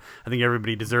in there. I think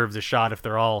everybody deserves a shot if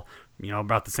they're all,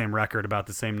 about the same record, about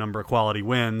the same number of quality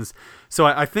wins. So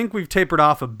I think we've tapered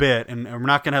off a bit, and we're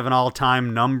not going to have an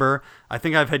all-time number. I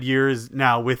think I've had years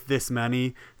now with this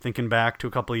many, thinking back to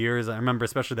a couple of years. I remember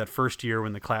especially that first year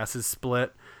when the classes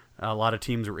split. A lot of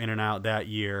teams were in and out that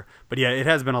year. But yeah, it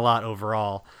has been a lot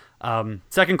overall.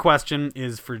 Second question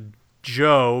is for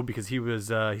Joe, because he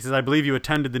says, I believe you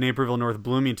attended the Naperville North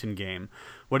Bloomington game.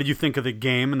 What did you think of the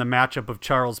game and the matchup of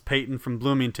Charles Payton from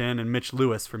Bloomington and Mitch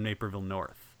Lewis from Naperville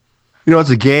North? It's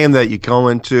a game that you go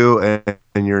into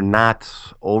and you're not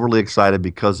overly excited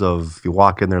because of, you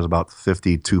walk in, there's about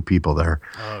 52 people there.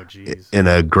 Oh, geez. In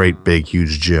a great big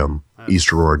huge gym,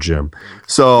 East Aurora gym.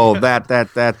 So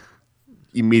that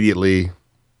immediately,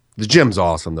 the gym's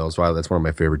awesome though, so that's one of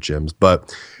my favorite gyms.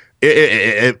 But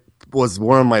it was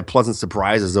one of my pleasant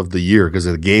surprises of the year because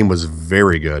the game was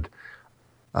very good.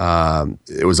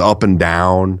 It was up and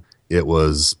down. It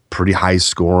was pretty high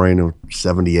scoring,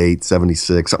 78,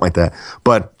 76, something like that.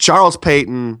 But Charles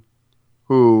Payton,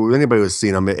 who anybody who's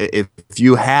seen him, if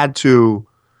you had to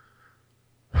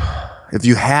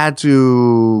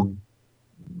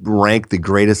rank the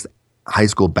greatest high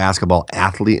school basketball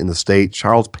athlete in the state,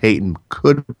 Charles Payton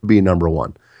could be number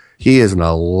one. He is an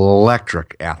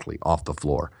electric athlete off the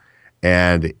floor,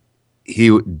 and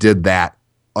he did that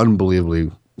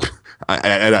unbelievably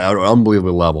at an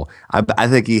unbelievable level. I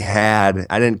think he had,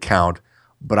 I didn't count,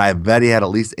 but I bet he had at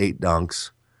least 8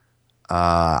 dunks.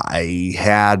 I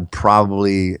had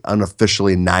probably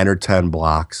unofficially 9 or 10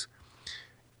 blocks,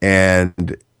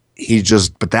 and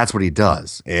but that's what he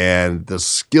does. And the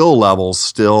skill level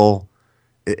still,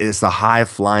 it's the high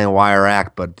flying wire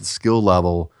act, but the skill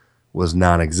level was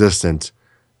non-existent.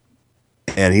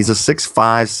 And he's a 6'5",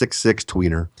 6'6"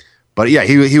 tweener. But yeah,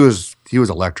 he was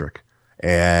electric.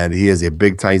 And he is a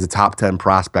big time, he's a top 10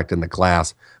 prospect in the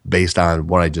class based on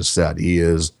what I just said. He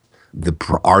is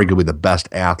arguably the best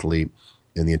athlete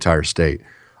in the entire state.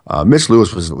 Mitch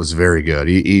Lewis was very good.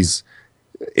 He's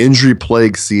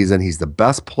injury-plagued season. He's the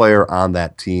best player on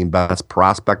that team, best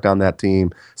prospect on that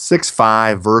team.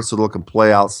 6'5", versatile, can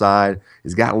play outside.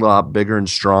 He's gotten a lot bigger and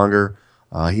stronger.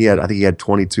 I think he had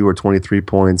 22 or 23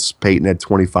 points. Peyton had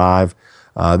 25.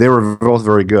 They were both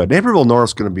very good. Naperville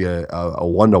North's going to be a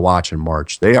one to watch in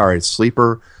March. They are a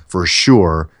sleeper for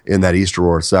sure in that East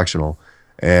Aurora sectional.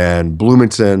 And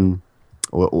Bloomington,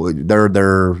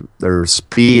 Their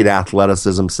speed,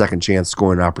 athleticism, second chance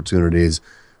scoring opportunities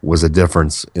was a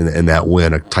difference in that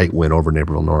win, a tight win over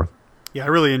Naperville North. Yeah, I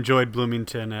really enjoyed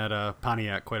Bloomington at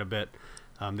Pontiac quite a bit.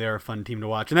 They're a fun team to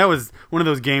watch. And that was one of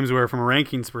those games where, from a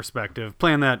rankings perspective,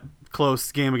 playing that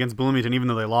close game against Bloomington, even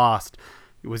though they lost,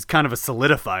 it was kind of a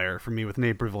solidifier for me with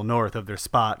Naperville North of their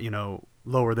spot,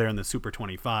 lower there in the Super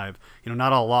 25.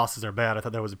 Not all losses are bad. I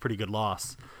thought that was a pretty good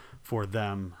loss for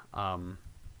them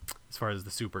as far as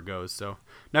the Super goes. So,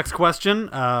 next question.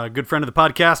 Good friend of the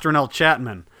podcast, Ernell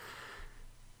Chapman.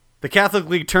 The Catholic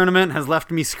League tournament has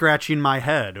left me scratching my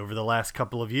head over the last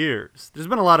couple of years. There's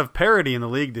been a lot of parity in the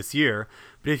league this year,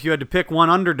 but if you had to pick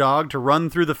one underdog to run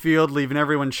through the field, leaving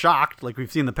everyone shocked like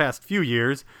we've seen the past few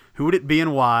years, who would it be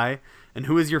and why? And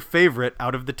who is your favorite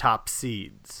out of the top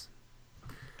seeds?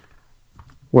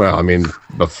 Well,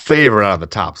 the favorite out of the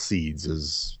top seeds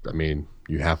is,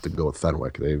 you have to go with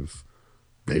Fenwick.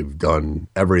 They've done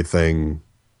everything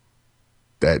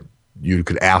that you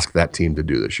could ask that team to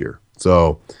do this year.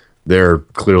 So they're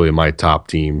clearly my top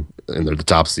team, and they're the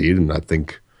top seed. And I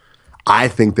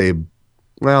think they,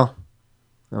 well,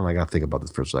 I got to think about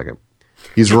this for a second.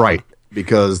 He's right,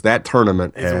 because that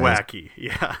tournament is wacky.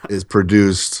 Yeah, has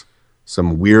produced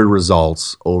some weird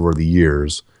results over the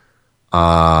years.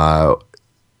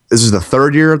 This is the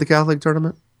third year of the Catholic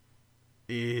tournament?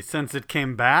 Since it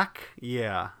came back,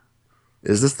 yeah.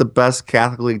 Is this the best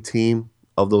Catholic League team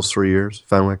of those 3 years,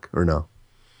 Fenwick, or no?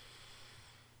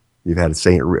 You've had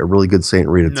a really good St.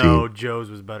 Rita team. No, Joe's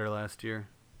was better last year.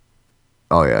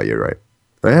 Oh, yeah, you're right.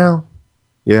 Well,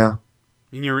 yeah.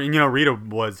 And Rita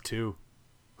was too.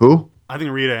 Who? I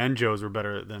think Rita and Joe's were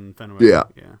better than Fenwick. Yeah.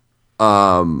 Yeah.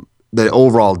 The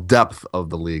overall depth of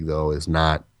the league, though, is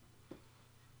not.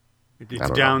 It's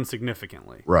down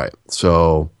significantly. Right.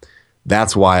 So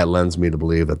that's why it lends me to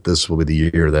believe that this will be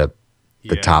the year that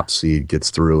the top seed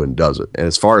gets through and does it. And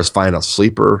as far as finding a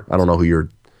sleeper, I don't know who your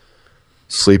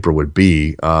sleeper would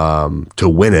be to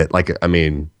win it. But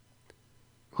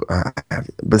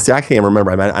see, I can't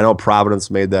remember. I know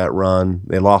Providence made that run.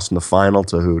 They lost in the final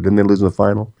to who? Didn't they lose in the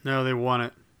final? No, they won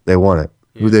it. They won it.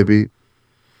 Yeah. Who'd they beat?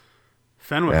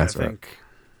 Fenwick, I think.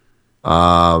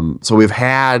 Right. So we've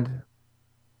had,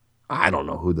 I don't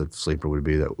know who the sleeper would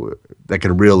be that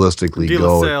can realistically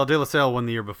go. De La Salle won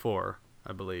the year before,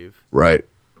 I believe. Right.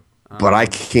 But I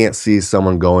can't see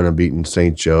someone going and beating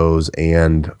St. Joe's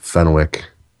and Fenwick.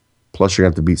 Plus, you're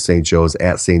going to have to beat St. Joe's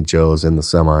at St. Joe's in the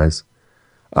semis.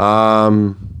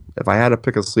 If I had to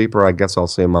pick a sleeper, I guess I'll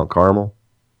say Mount Carmel.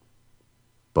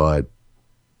 But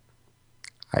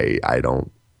I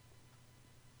don't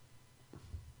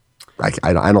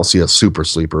see a super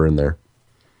sleeper in there.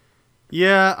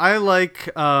 Yeah, I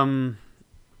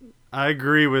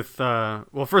agree with, first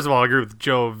of all, I agree with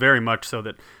Joe very much so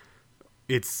that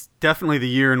it's definitely the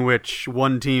year in which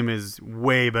one team is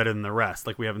way better than the rest,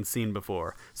 like we haven't seen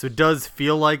before. So it does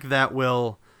feel like that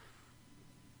will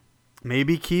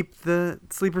maybe keep the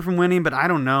sleeper from winning, but I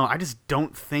don't know. I just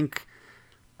don't think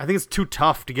 – I think it's too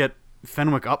tough to get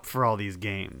Fenwick up for all these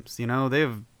games. They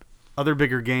have other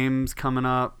bigger games coming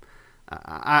up.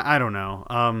 I don't know.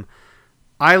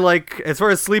 As far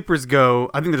as sleepers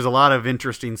go, I think there's a lot of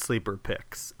interesting sleeper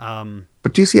picks.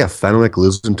 But do you see a Fenwick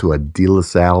losing to a De La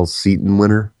Salle Seton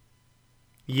winner?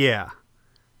 Yeah.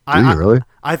 Do you really?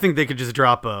 I think they could just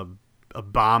drop a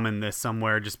bomb in this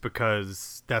somewhere just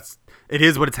because it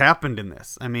is what it's happened in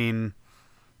this.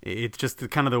 It's just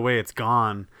kind of the way it's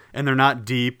gone. And they're not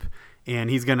deep.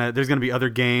 And there's gonna be other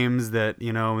games that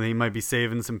they might be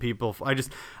saving some people.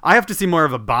 I have to see more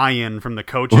of a buy-in from the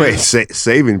coaches. Wait,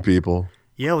 saving people?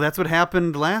 Yeah, well, that's what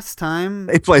happened last time.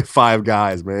 They play 5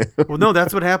 guys, man. Well, no,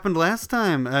 that's what happened last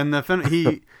time. And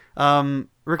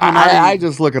Rick I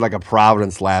just look at like a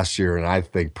Providence last year, and I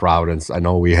think Providence. I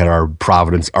know we had our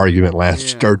Providence argument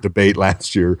debate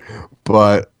last year,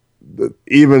 but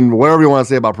even whatever you want to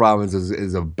say about Providence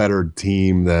is a better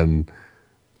team than.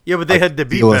 Yeah, but they had to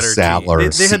beat better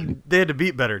teams. They had to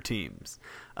beat better teams.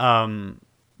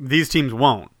 These teams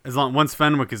won't. Once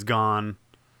Fenwick is gone,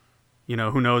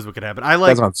 who knows what could happen. That's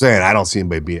what I'm saying. I don't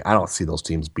see those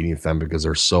teams beating Fenwick because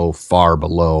they're so far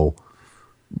below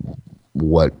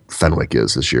what Fenwick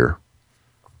is this year.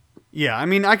 Yeah,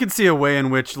 I could see a way in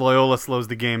which Loyola slows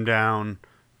the game down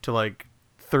to like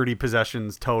 30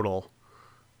 possessions total.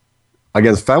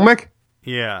 Against Fenwick?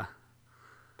 Yeah.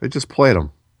 They just played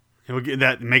them.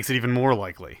 That makes it even more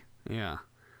likely. Yeah.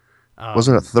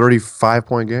 Wasn't it a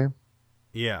 35-point game?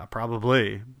 Yeah,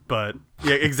 probably. But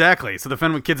yeah, exactly. So the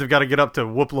Fenwick kids have got to get up to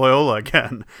whoop Loyola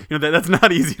again. That's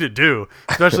not easy to do,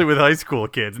 especially with high school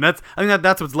kids. And I think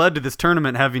that's what's led to this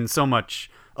tournament having so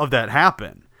much of that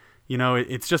happen.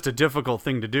 It's just a difficult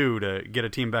thing to do to get a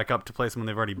team back up to play someone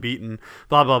they've already beaten,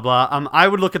 blah, blah, blah. I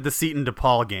would look at the Seton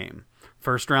DePaul game,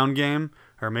 first round game,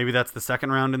 or maybe that's the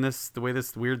second round in this, the way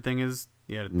this weird thing is.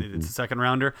 Yeah, it's a second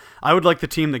rounder. I would like the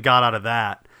team that got out of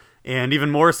that, and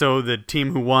even more so the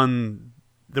team who won.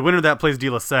 The winner of that plays De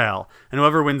La Salle, and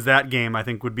whoever wins that game, I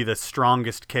think, would be the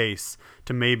strongest case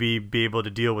to maybe be able to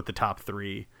deal with the top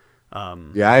three.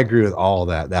 Yeah, I agree with all of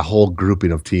that. That whole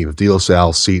grouping of teams: De La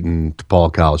Salle, Seton,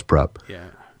 DePaul College Prep. Yeah.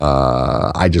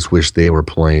 I just wish they were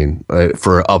playing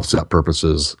for upset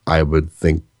purposes. I would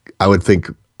think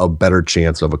a better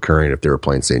chance of occurring if they were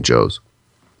playing St. Joe's.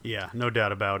 Yeah, no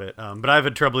doubt about it. But I've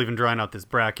had trouble even drawing out this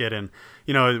bracket, and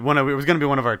it was going to be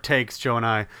one of our takes, Joe and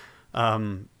I.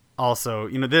 Also,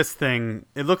 this thing,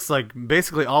 it looks like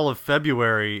basically all of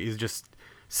February is just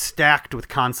stacked with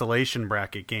consolation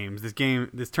bracket games.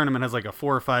 This tournament has like a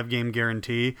 4 or 5 game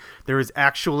guarantee. There is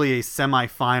actually a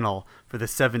semifinal for the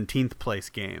 17th place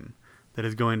game that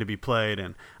is going to be played,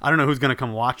 and I don't know who's going to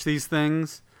come watch these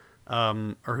things,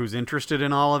 or who's interested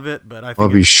in all of it, but I think I'll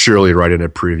be surely writing a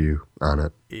preview on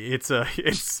it. It's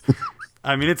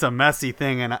a messy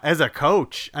thing, and as a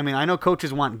coach, I know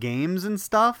coaches want games and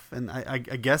stuff, and I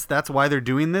guess that's why they're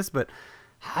doing this, but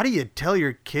how do you tell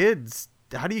your kids,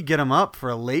 how do you get them up for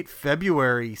a late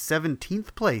February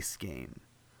 17th place game?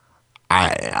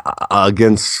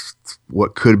 Against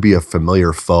what could be a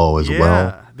familiar foe as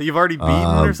well. That you've already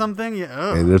beaten or something? Yeah.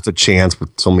 Oh. And there's a chance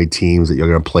with so many teams that you're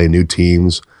going to play new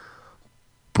teams,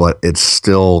 but it's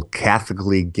still Catholic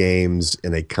League games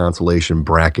in a consolation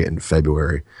bracket in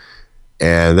February.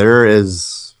 And there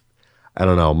is, I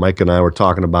don't know, Mike and I were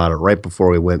talking about it right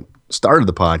before we started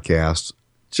the podcast.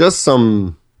 Just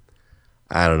some,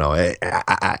 I don't know.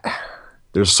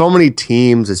 There's so many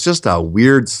teams. It's just a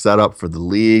weird setup for the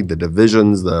league, the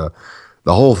divisions, the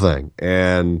whole thing.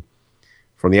 And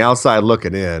from the outside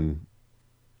looking in,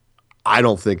 I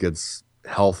don't think it's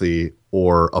healthy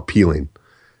or appealing.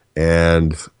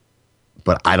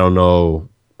 But I don't know.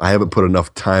 I haven't put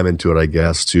enough time into it, I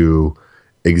guess, to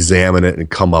examine it and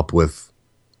come up with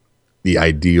the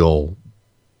ideal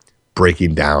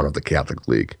breaking down of the Catholic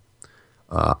League.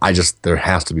 There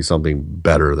has to be something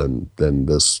better than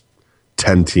this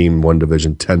 10-team one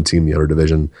division, 10-team the other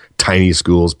division, tiny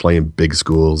schools playing big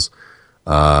schools.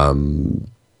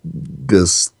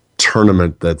 This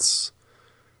tournament that's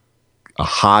a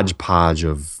hodgepodge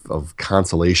of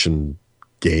consolation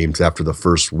games after the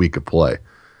first week of play,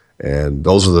 and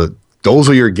those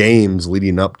are your games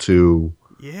leading up to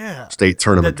state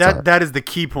tournament. That is the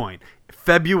key point.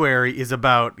 February is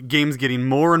about games getting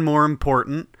more and more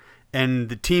important, and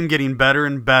the team getting better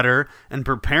and better, and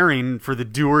preparing for the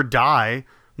do or die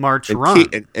March run.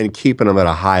 And keeping them at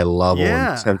a high level,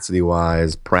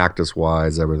 intensity-wise,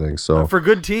 practice-wise, everything. So for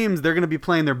good teams, they're going to be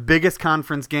playing their biggest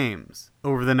conference games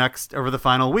over the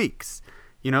final weeks.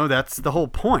 That's the whole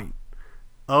point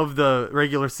of the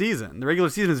regular season. The regular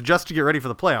season is just to get ready for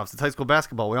the playoffs. It's high school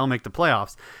basketball. We all make the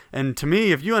playoffs. And to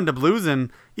me, if you end up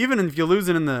losing, even if you're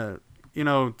losing in the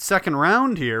second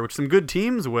round here, which some good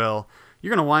teams will,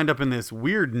 you're going to wind up in this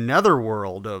weird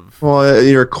netherworld of... Well,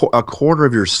 a quarter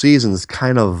of your season is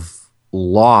kind of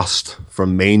lost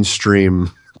from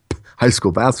mainstream high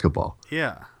school basketball.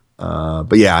 Yeah.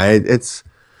 But yeah,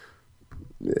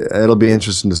 it'll be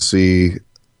interesting to see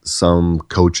some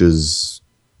coaches,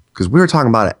 because we were talking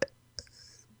about it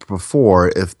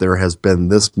before, if there has been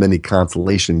this many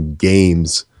consolation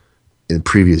games in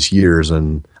previous years,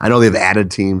 and I know they've added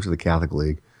teams to the Catholic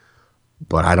League,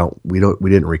 but we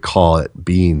didn't recall it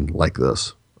being like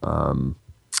this.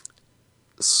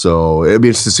 So it'd be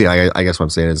interesting to see. I guess what I'm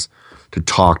saying is to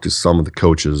talk to some of the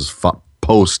coaches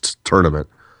post tournament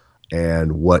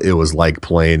and what it was like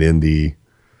playing in the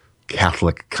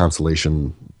Catholic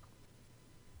consolation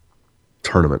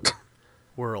tournament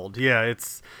world. Yeah,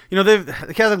 it's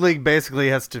the Catholic League basically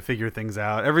has to figure things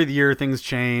out. Every year things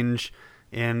change,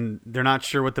 and they're not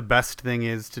sure what the best thing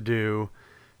is to do.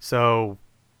 So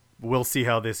we'll see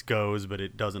how this goes, but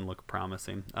it doesn't look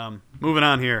promising. Moving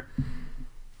on here.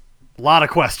 A lot of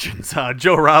questions.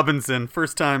 Joe Robinson,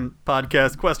 first-time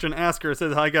podcast question asker,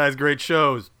 says, "Hi, guys. Great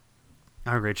shows."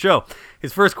 Great show.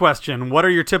 His first question, what are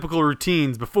your typical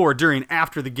routines before, during,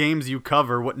 after the games you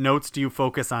cover? What notes do you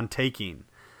focus on taking?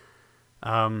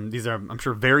 These are, I'm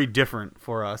sure, very different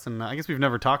for us, and I guess we've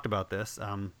never talked about this.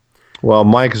 Well,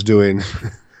 Mike's doing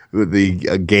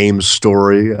the game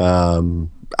story.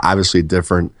 Obviously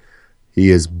different.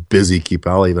 He is busy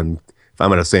keeping. If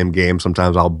I'm in the same game,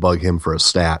 sometimes I'll bug him for a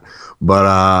stat.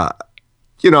 But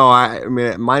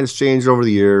mine's changed over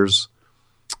the years.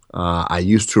 I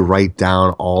used to write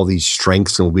down all these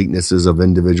strengths and weaknesses of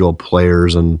individual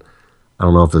players, and I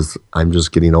don't know if I'm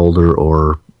just getting older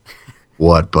or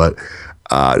what, but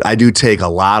I do take a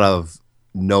lot of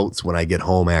notes when I get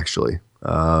home, actually,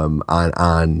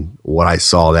 on what I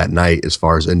saw that night as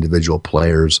far as individual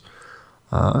players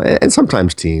and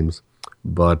sometimes teams.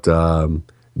 But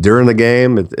during the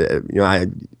game,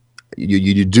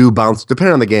 you do bounce,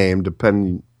 depending on the game,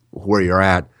 depending where you're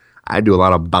at. I do a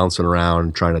lot of bouncing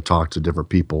around, trying to talk to different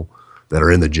people that are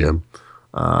in the gym.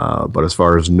 But as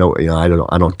far as I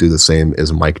don't do the same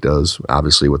as Mike does,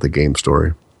 obviously, with the game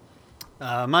story.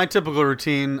 My typical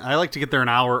routine, I like to get there an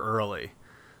hour early.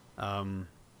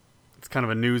 It's kind of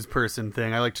a news person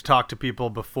thing. I like to talk to people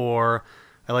before.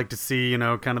 I like to see,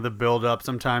 kind of the build up.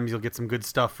 Sometimes you'll get some good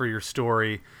stuff for your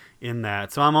story in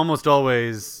that. So I'm almost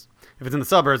always, if it's in the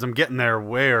suburbs, I'm getting there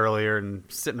way earlier and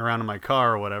sitting around in my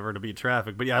car or whatever to beat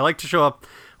traffic. But yeah, I like to show up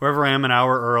wherever I am an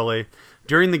hour early.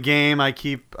 During the game, I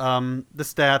keep the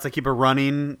stats. I keep a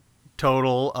running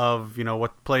total of,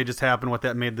 what play just happened, what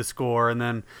that made the score, and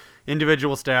then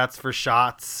individual stats for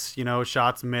shots,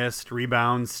 shots missed,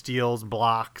 rebounds, steals,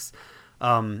 blocks.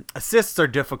 Assists are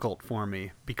difficult for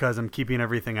me because I'm keeping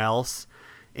everything else.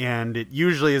 And it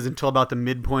usually is until about the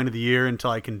midpoint of the year until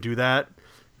I can do that.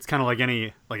 It's kind of like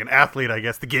an athlete, I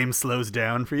guess. The game slows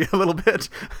down for you a little bit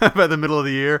by the middle of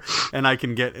the year. And I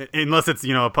can get, unless it's,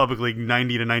 a public league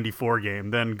 90 to 94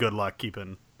 game, then good luck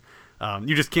keeping.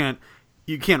 You just can't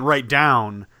write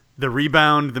down the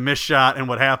rebound, the missed shot, and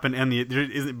what happened,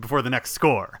 and before the next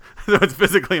score. So it's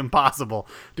physically impossible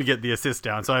to get the assist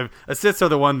down. So assists are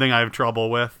the one thing I have trouble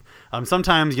with.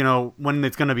 Sometimes, when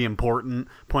it's going to be important,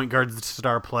 point guard's the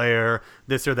star player,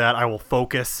 this or that, I will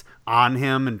focus on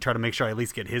him and try to make sure I at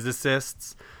least get his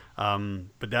assists. So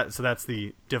that's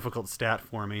the difficult stat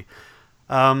for me.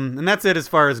 And that's it as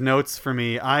far as notes for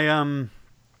me. I know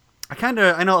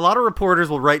a lot of reporters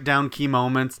will write down key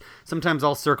moments. Sometimes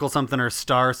I'll circle something or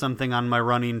star something on my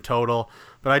running total,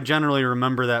 but I generally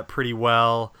remember that pretty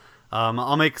well.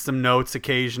 I'll make some notes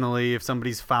occasionally if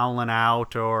somebody's fouling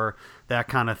out or that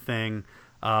kind of thing.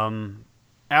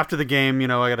 After the game, I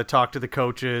got to talk to the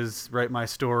coaches, write my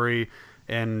story,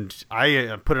 and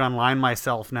I put it online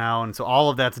myself now, and so all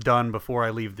of that's done before I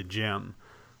leave the gym.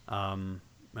 And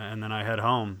then I head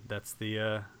home. That's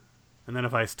the... And then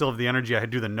if I still have the energy, I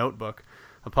do the notebook.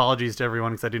 Apologies to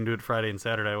everyone because I didn't do it Friday and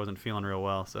Saturday. I wasn't feeling real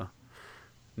well, so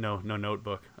no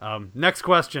notebook. Next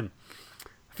question.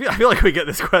 I feel like we get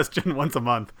this question once a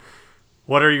month.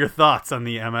 What are your thoughts on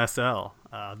the MSL,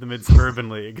 the Mid-Suburban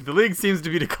League? The league seems to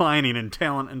be declining in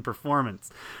talent and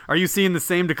performance. Are you seeing the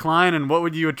same decline, and what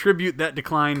would you attribute that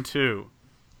decline to?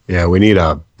 Yeah, we need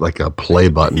a play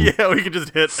button. Yeah, we could just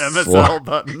hit MSL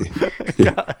button.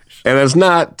 Gosh. And it's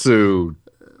not to...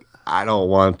 I don't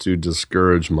want to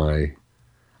discourage they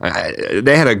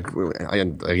had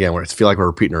again, I feel like we're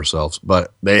repeating ourselves,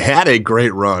 but they had a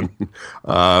great run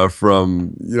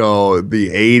from, the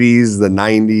 80s, the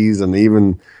 90s, and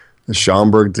even the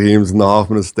Schaumburg teams and the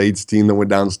Hoffman Estates team that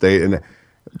went downstate.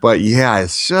 But yeah,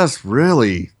 it's just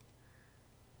really,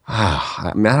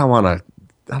 I don't want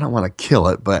to kill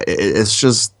it, but it's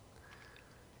just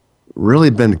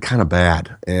really been kind of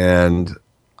bad. And,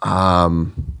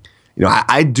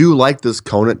 I do like this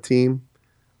Conant team.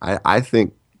 I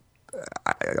think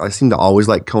I seem to always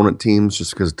like Conant teams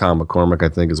just because Tom McCormick, I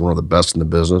think, is one of the best in the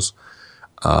business.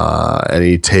 And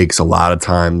he takes a lot of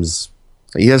times,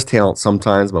 he has talent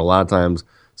sometimes, but a lot of times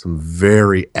some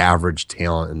very average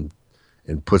talent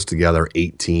and puts together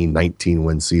 18, 19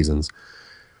 win seasons.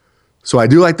 So I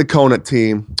do like the Conant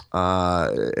team.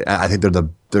 I think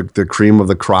they're the cream of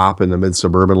the crop in the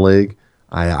Mid-Suburban League.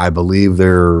 I believe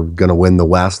they're going to win the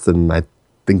West, and I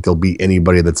think they'll beat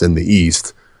anybody that's in the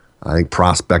East. I think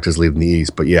Prospect is leading the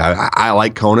East. But, yeah, I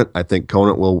like Conant. I think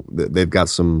Conant they've got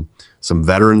some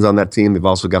veterans on that team. They've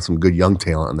also got some good young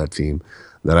talent on that team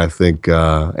that I think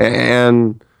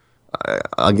again,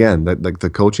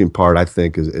 the coaching part, I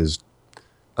think, is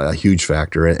a huge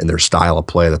factor in their style of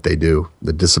play that they do,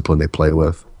 the discipline they play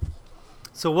with.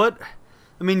 So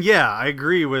I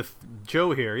agree with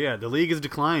Joe here. Yeah, the league is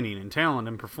declining in talent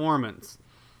and performance.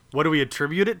 What do we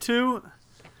attribute it to?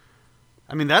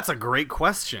 That's a great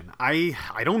question. I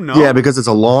don't know. Yeah, because it's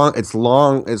long.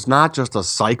 It's not just a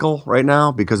cycle right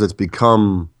now because it's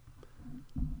become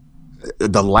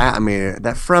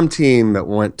that Frem team that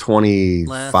went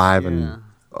 25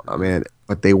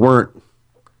 but they weren't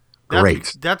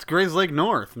great. That's Grays Lake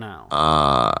North now.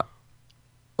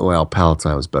 Well,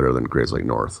 Palatine was better than Grays Lake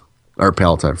North. Or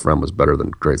Palatine Frem was better than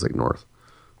Grays Lake North.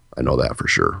 I know that for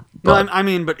sure. But,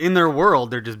 but in their world,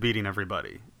 they're just beating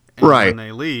everybody. And right. When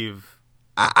they leave,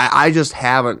 I just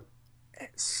haven't.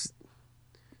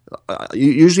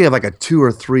 You usually have like a 2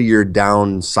 or 3 year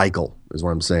down cycle is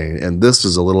what I'm saying. And this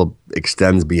is a little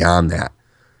extends beyond that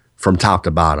from top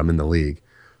to bottom in the league.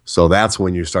 So that's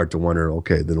when you start to wonder,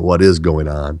 okay, then what is going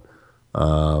on?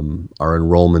 Are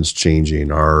enrollments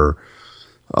changing? Are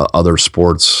other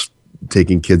sports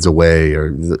taking kids away?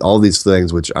 Or all these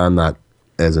things which I'm not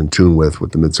as in tune with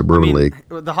the Mid-Suburban League.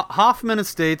 The Hoffman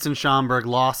Estates and Schaumburg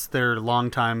lost their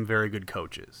longtime very good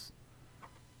coaches.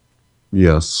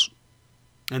 Yes.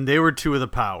 And they were two of the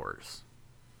powers.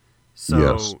 So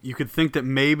yes. You could think that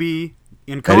maybe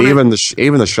in Kona, and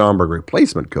even the Schaumburg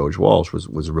replacement coach Walsh was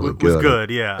really good. Was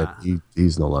good, yeah.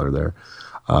 He's no longer there.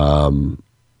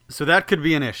 So that could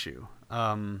be an issue,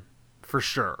 for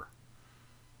sure.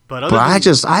 But I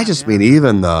just mean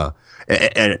even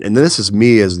and this is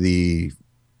me as the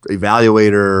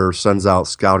evaluator, sends out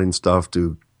scouting stuff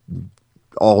to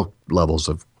all levels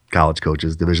of college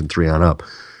coaches, Division III on up.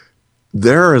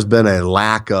 There has been a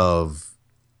lack of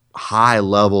high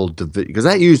level because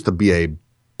that used to be a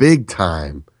big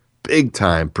time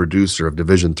producer of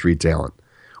Division III talent,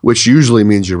 which usually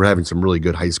means you're having some really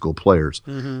good high school players.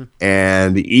 Mm-hmm.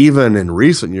 And even in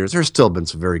recent years, there's still been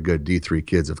some very good D3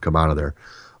 kids have come out of there,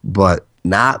 but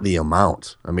not the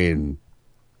amount. I mean,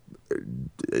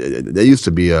 they used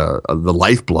to be the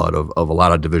lifeblood of a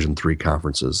lot of Division III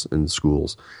conferences in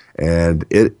schools, and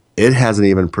it hasn't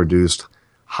even produced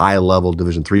high level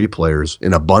Division III players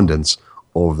in abundance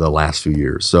over the last few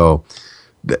years. So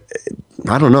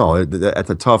I don't know. That's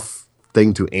a tough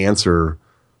thing to answer.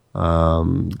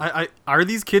 Are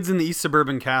these kids in the East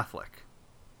Suburban Catholic?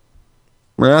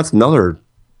 Well, that's another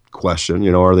question.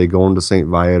 You know, are they going to St.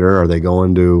 Viator? Are they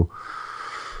going to?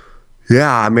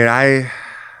 Yeah, I mean,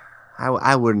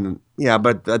 I wouldn't. Yeah,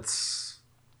 but that's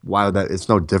why that it's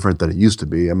no different than it used to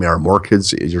be. I mean, are more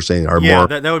kids? As you're saying, are more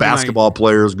that basketball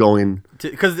players going?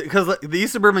 Because the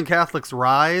East Suburban Catholic's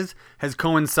rise has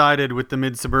coincided with the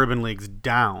Mid-Suburban League's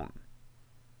down.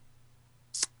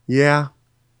 Yeah.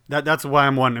 That's why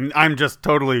I'm wondering. I'm just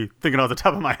totally thinking off the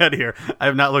top of my head here. I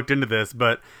have not looked into this,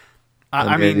 but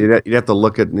I mean, you'd have to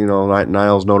look at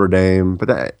Niles, Notre Dame,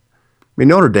 but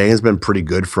Notre Dame's been pretty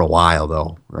good for a while,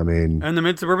 though. I mean, and the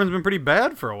Mid-Suburban's been pretty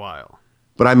bad for a while.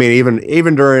 But I mean,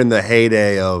 even during the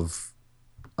heyday of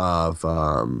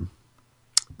the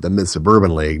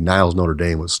Mid-Suburban League, Niles Notre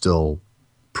Dame was still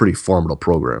a pretty formidable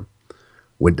program.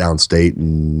 Went downstate,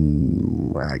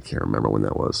 and I can't remember when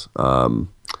that was.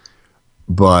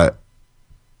 But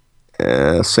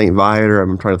St. Viator,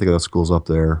 I'm trying to think of the schools up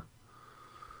there.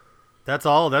 That's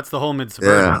all. That's the whole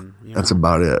Mid-Suburban. Yeah, that's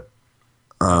about it.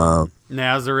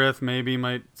 Nazareth, maybe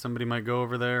somebody might go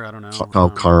over there. I don't know.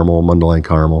 Carmel, Mundelein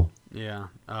Carmel. Yeah.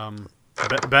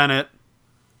 Bennett.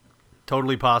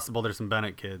 Totally possible there's some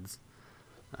Bennett kids.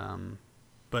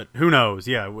 But who knows?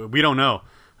 Yeah, we don't know.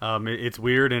 It's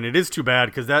weird, and it is too bad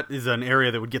because that is an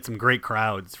area that would get some great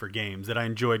crowds for games that I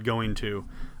enjoyed going to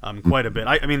quite a bit.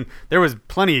 I mean, there was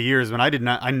plenty of years when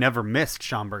I never missed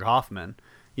Schaumburg Hoffman.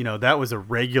 You know, that was a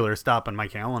regular stop on my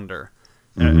calendar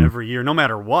every year, no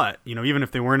matter what. You know, even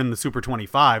if they weren't in the Super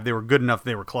 25, they were good enough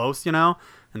they were close, you know,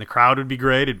 and the crowd would be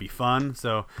great. It'd be fun.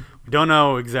 So we don't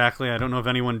know exactly. I don't know if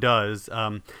anyone does.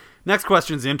 Next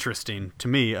question is interesting to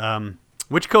me.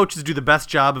 Which coaches do the best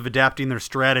job of adapting their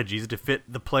strategies to fit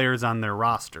the players on their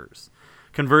rosters?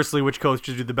 Conversely, which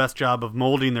coaches do the best job of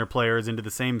molding their players into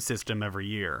the same system every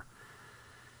year?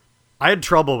 I had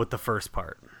trouble with the first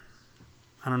part.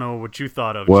 I don't know what you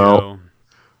thought of, Joe.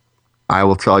 I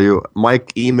will tell you,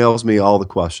 Mike emails me all the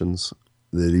questions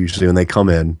that usually when they come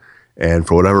in, and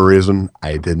for whatever reason,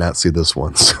 I did not see this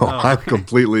one, so I'm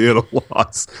completely at a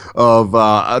loss. Of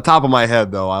top of my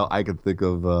head, though, I could think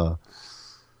of.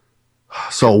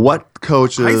 So what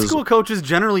coaches? High school coaches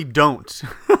generally don't.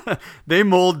 They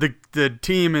mold the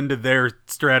team into their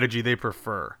strategy they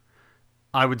prefer.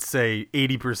 I would say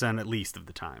 80% at least of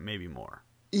the time, maybe more.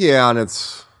 Yeah, and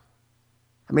it's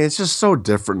just so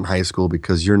different in high school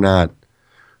because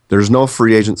there's no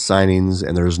free agent signings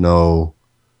and there's no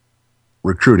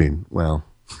recruiting. Well,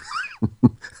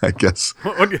 I guess.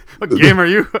 What game are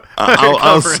you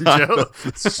covering, Joe?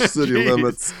 City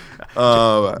limits.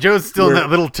 Joe's still in that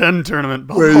little 10 tournament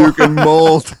ball. Where you can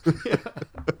mold.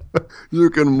 You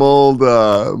can mold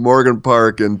Morgan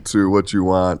Park into what you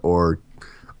want, or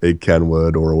a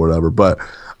Kenwood or whatever. But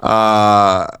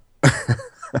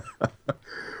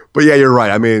but yeah, you're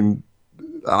right. I mean,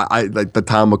 I like the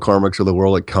Tom McCormicks of the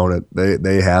world at Conant.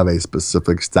 They have a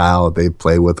specific style that they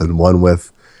play with and won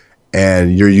with,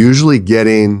 and you're usually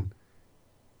getting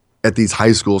at these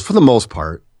high schools, for the most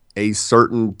part, a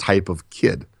certain type of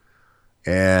kid.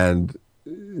 And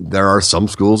there are some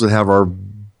schools that have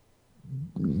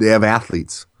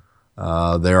athletes.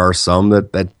 There are some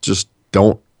that just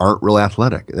don't aren't real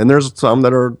athletic. And there's some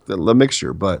that are a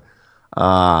mixture, but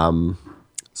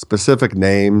specific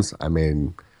names, I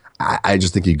mean, I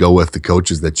just think you go with the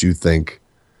coaches that you think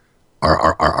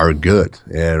are good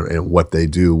and what they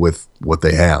do with what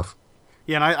they have.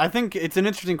 Yeah, and I think it's an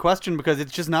interesting question because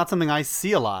it's just not something I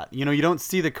see a lot. You know, you don't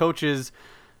see the coaches.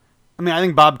 I mean, I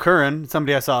think Bob Curran,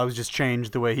 somebody I saw who's just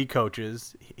changed the way he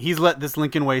coaches. He's let this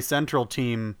Lincoln Way Central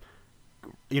team,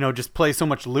 just play so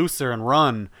much looser and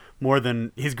run more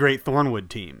than his great Thornwood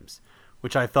teams,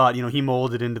 which I thought, he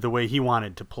molded into the way he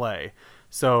wanted to play.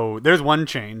 So there's one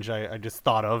change I just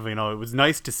thought of. It was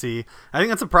nice to see. I think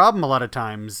that's a problem a lot of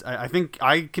times. I think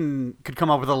I could come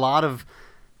up with a lot of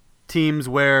teams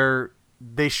where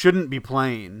they shouldn't be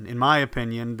playing, in my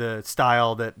opinion, the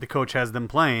style that the coach has them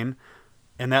playing,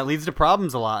 and that leads to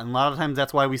problems a lot. And a lot of times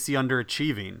that's why we see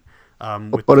underachieving.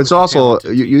 But it's also,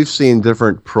 you've seen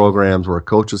different programs where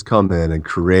coaches come in and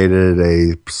created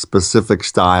a specific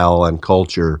style and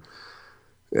culture.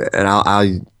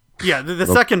 And yeah, the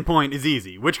second point is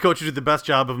easy. Which coaches do the best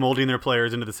job of molding their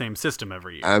players into the same system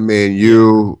every year? I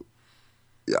mean,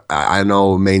 I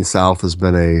know Maine South has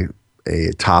been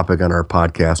a topic on our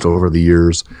podcast over the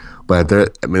years, but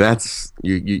that's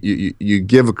you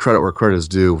give credit where credit is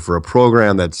due for a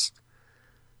program that's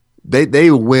they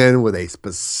win with a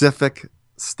specific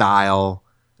style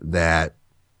that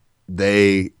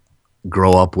they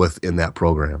grow up with in that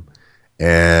program,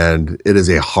 and it is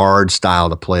a hard style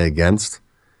to play against,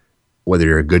 whether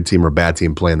you're a good team or a bad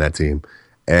team playing that team.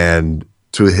 And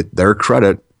to hit their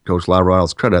credit, Coach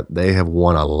Labral's credit, they have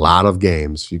won a lot of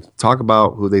games. You can talk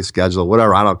about who they schedule,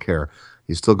 whatever, I don't care.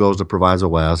 He still goes to Proviso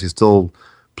West. He still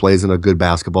plays in a good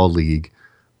basketball league.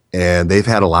 And they've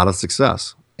had a lot of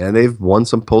success. And they've won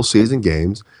some postseason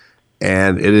games.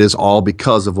 And it is all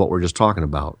because of what we're just talking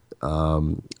about,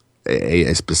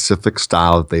 a specific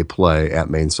style that they play at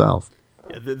Maine South.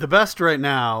 Yeah, the best right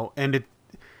now, and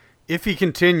if he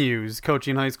continues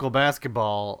coaching high school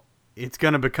basketball, it's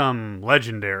going to become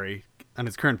legendary on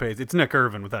his current pace. It's Nick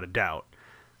Irvin, without a doubt.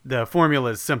 The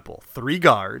formula is simple. 3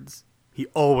 guards. He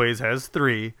always has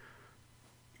 3.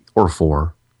 Or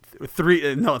 4.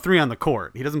 3 on the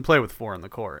court. He doesn't play with 4 on the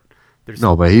court. But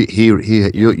he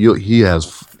has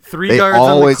 3 they guards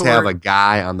always on the court. have a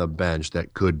guy on the bench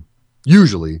that could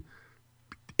usually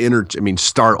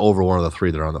start over one of the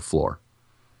 3 that are on the floor.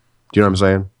 Do you know what I'm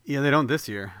saying? Yeah, they don't this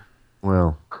year.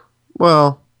 Well,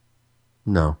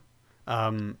 no.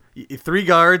 3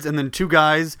 guards and then 2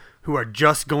 guys who are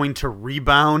just going to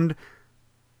rebound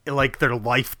like their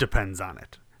life depends on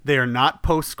it. They are not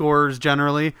post scorers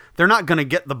generally. They're not going to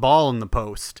get the ball in the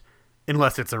post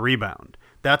unless it's a rebound.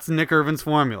 That's Nick Irvin's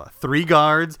formula. 3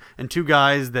 guards and 2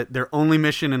 guys that their only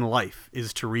mission in life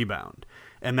is to rebound.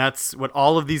 And that's what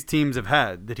all of these teams have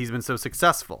had, that he's been so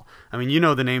successful. I mean,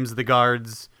 the names of the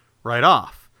guards right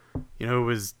off. It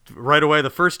was right away the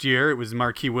first year, it was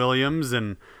Marquis Williams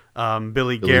and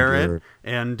Billy Garrett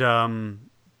and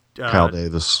Kyle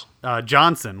Davis.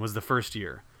 Johnson was the first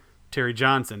year. Terry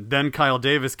Johnson. Then Kyle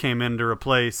Davis came in to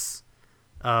replace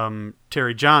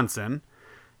Terry Johnson.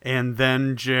 And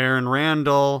then Jaron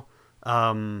Randall.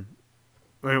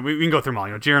 We can go through them all.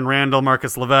 Jaron Randall,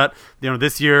 Marcus Levet.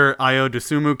 This year, Ayo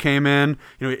Dosumu came in.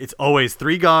 It's always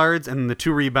 3 guards and the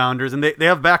 2 rebounders. And they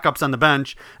have backups on the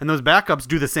bench. And those backups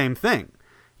do the same thing.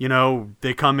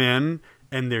 They come in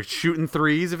and they're shooting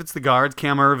threes if it's the guards.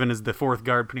 Cam Irvin is the 4th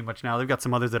guard pretty much now. They've got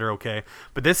some others that are okay.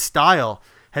 But this style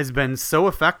has been so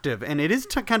effective, and it is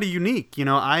kind of unique. When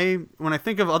I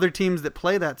think of other teams that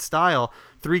play that style,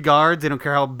 3 guards, they don't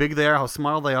care how big they are, how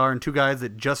small they are, and 2 guys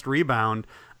that just rebound,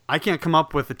 I can't come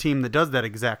up with a team that does that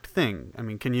exact thing. I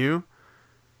mean, can you?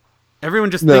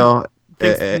 Everyone just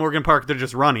thinks Morgan Park, they're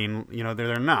just running.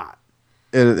 They're not.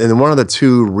 And one of the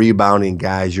 2 rebounding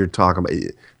guys you're talking about,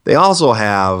 they also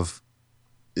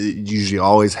usually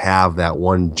always have that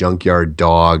one junkyard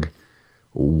dog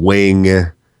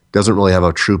wing. Doesn't really have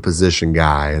a true position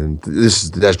guy, and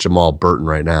that's Jamal Burton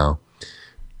right now.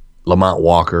 Lamont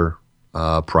Walker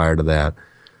prior to that.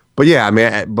 But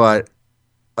yeah, but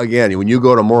again, when you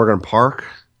go to Morgan Park,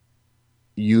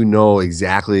 you know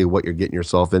exactly what you're getting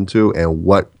yourself into and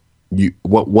what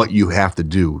you have to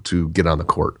do to get on the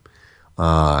court.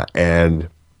 And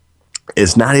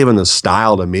it's not even the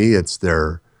style to me; it's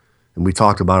and we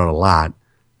talked about it a lot.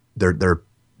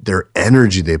 Their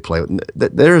energy they play with.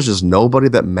 There's just nobody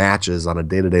that matches on a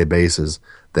day-to-day basis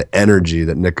the energy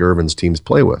that Nick Irvin's teams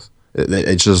play with.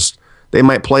 It's just, they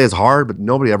might play as hard, but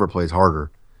nobody ever plays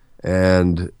harder.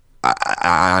 And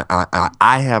I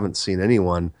haven't seen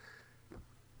anyone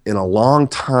in a long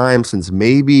time, since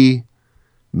maybe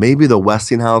the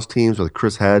Westinghouse teams with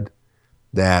Chris Head,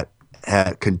 that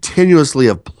continuously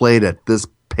have played at this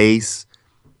pace,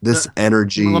 this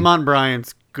energy. Lamont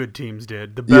Bryant's good teams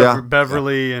did. The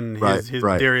Beverly and his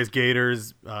Darius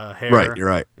Gators, Hare. Right, you're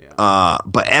right. Yeah.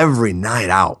 But every night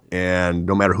out, and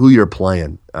no matter who you're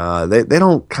playing, they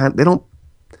don't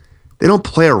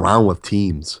play around with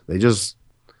teams. They just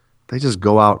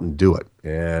go out and do it,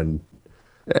 and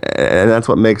that's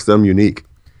what makes them unique.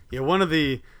 Yeah, one of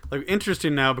the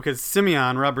interesting now, because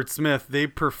Simeon, Robert Smith, they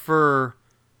prefer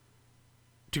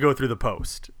to go through the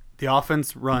post. The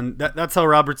offense run that's how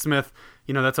Robert Smith,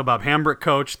 that's how Bob Hambrick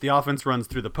coached. The offense runs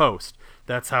through the post.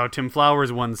 That's how Tim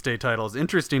Flowers won state titles.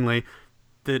 Interestingly,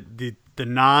 the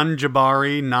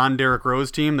non-Jabari, non-Derrick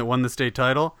Rose team that won the state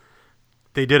title,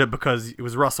 they did it because it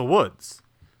was Russell Woods.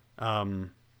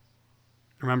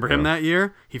 Remember him that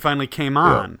year? He finally came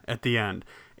on at the end.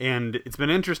 And it's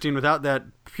been interesting, without that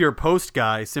pure post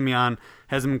guy, Simeon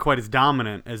hasn't been quite as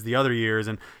dominant as the other years.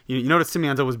 And you notice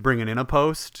Simeon's always bringing in a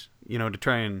post, to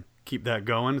try and keep that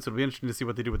going. So it'll be interesting to see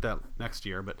what they do with that next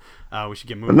year. But we should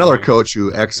get moving. Another coach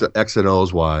who X and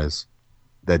O's wise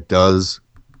that does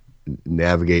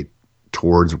navigate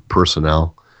towards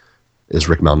personnel is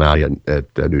Rick Malnati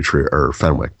at New Trier or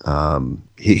Fenwick.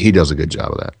 He does a good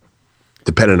job of that,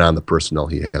 depending on the personnel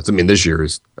he has. I mean, this year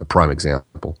is a prime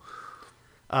example.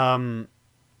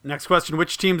 Next question: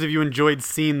 which teams have you enjoyed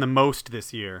seeing the most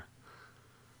this year?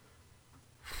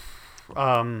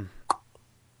 I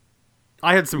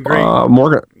had some great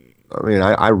Morgan. I mean,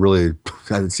 I really.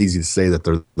 It's easy to say that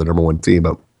they're the number one team,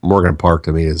 but Morgan Park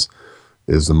to me is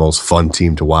the most fun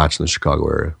team to watch in the Chicago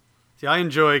area. See, I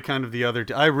enjoy kind of the other.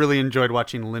 I really enjoyed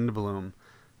watching Lindblom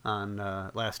on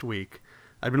last week.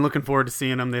 I've been looking forward to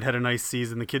seeing them. They'd had a nice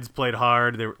season. The kids played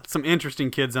hard. There were some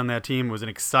interesting kids on that team. It was an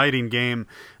exciting game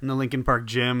in the Lincoln Park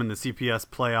Gym in the CPS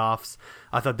playoffs.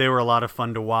 I thought they were a lot of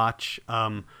fun to watch.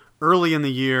 Early in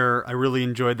the year, I really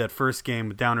enjoyed that first game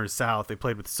with Downers South. They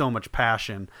played with so much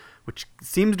passion, which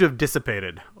seems to have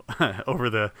dissipated over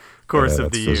the course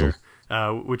of the year,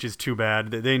 which is too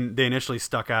bad. They initially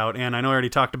stuck out, and I know I already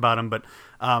talked about them, but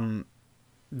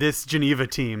this Geneva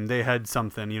team, they had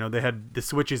something. They had the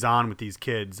switches on with these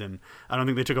kids, and I don't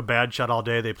think they took a bad shot all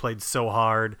day. They played so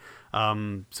hard.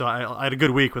 So I had a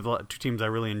good week with two teams I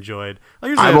really enjoyed.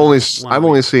 I've only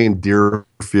seen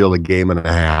Deerfield a game and a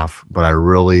half, but I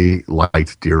really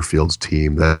liked Deerfield's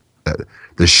team. The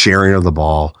sharing of the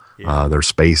ball, their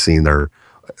spacing, their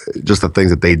just the things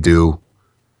that they do,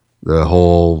 the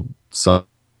whole sums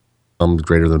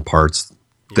greater than parts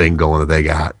thing going that they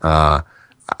got.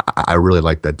 I really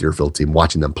like that Deerfield team,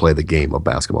 watching them play the game of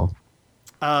basketball.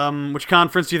 Which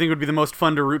conference do you think would be the most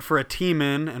fun to root for a team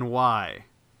in, and why?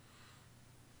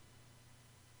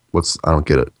 I don't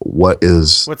get it.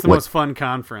 What's the most fun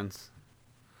conference?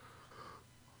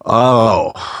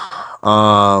 Oh,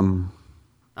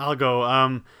 I'll go.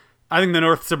 I think the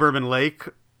North Suburban Lake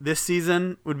this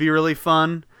season would be really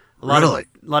fun. A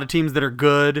lot of teams that are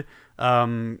good.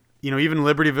 Even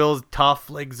Libertyville is tough.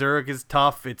 Lake Zurich is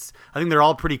tough. I think they're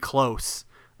all pretty close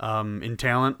in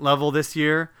talent level this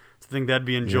year. So I think that'd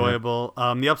be enjoyable.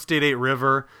 The Upstate 8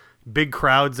 River, big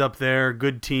crowds up there,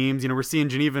 good teams. We're seeing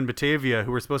Geneva and Batavia,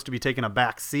 who were supposed to be taking a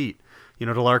back seat,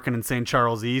 to Larkin and St.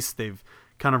 Charles East. They've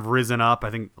kind of risen up. I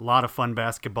think a lot of fun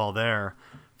basketball there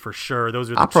for sure.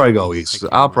 I'll probably go East.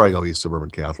 I'll probably go East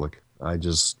Suburban Catholic. I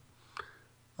just,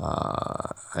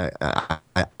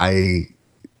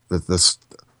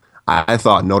 I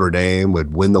thought Notre Dame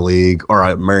would win the league,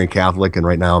 or Marian Catholic, and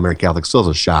right now Marian Catholic still has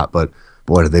a shot, but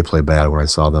boy, did they play bad when I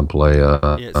saw them play.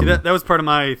 That was part of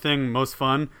my thing, most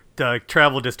fun. The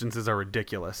travel distances are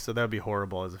ridiculous, so that would be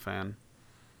horrible as a fan.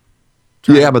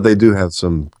 But they do have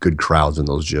some good crowds in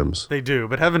those gyms. They do,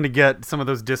 but having to get some of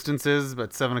those distances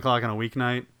at 7 o'clock on a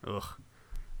weeknight,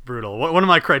 brutal. One of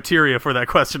my criteria for that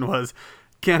question was,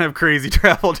 can't have crazy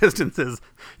travel distances.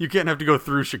 You can't have to go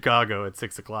through Chicago at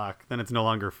 6 o'clock. Then it's no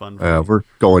longer fun. We're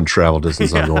going travel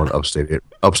distance. I'm going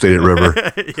upstate River.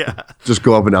 Yeah. Just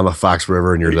go up and down the Fox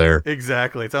River and you're there.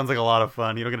 Exactly. It sounds like a lot of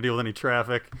fun. You don't got to deal with any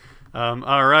traffic.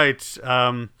 All right.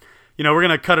 We're going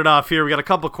to cut it off here. We got a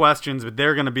couple questions, but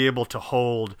they're going to be able to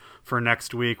hold for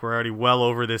next week. We're already well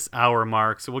over this hour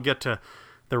mark, so we'll get to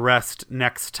the rest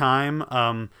next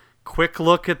time. Quick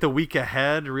look at the week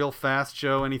ahead, real fast,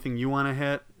 Joe. Anything you want to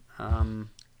hit? I'm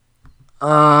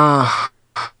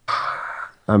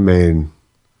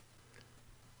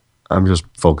just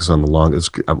focused on the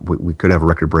longest. We could have a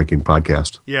record-breaking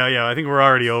podcast. Yeah. I think we're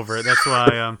already over it. That's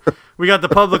why we got the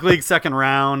Public League second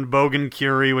round, Bogan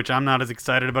Curie, which I'm not as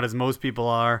excited about as most people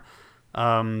are.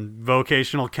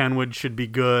 Vocational Kenwood should be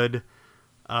good.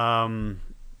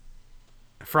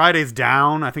 Friday's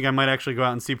down. I think I might actually go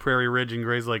out and see Prairie Ridge and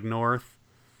Grays Lake North.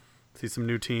 See some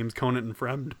new teams, Conant and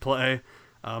Fremd play.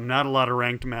 Not a lot of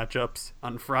ranked matchups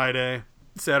on Friday.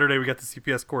 Saturday, we got the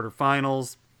CPS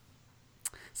quarterfinals.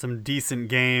 Some decent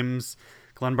games.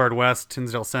 Glenbard West,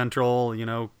 Tinsdale Central,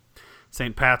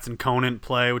 St. Pat's and Conant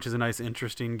play, which is a nice,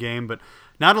 interesting game. But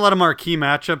not a lot of marquee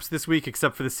matchups this week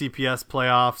except for the CPS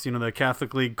playoffs. The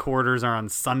Catholic League quarters are on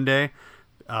Sunday.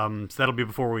 So that'll be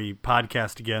before we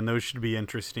podcast again. Those should be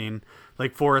interesting.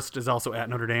 Lake Forest is also at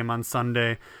Notre Dame on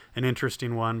Sunday. An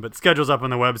interesting one. But schedule's up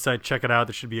on the website. Check it out.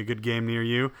 There should be a good game near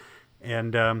you.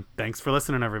 And thanks for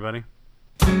listening, everybody.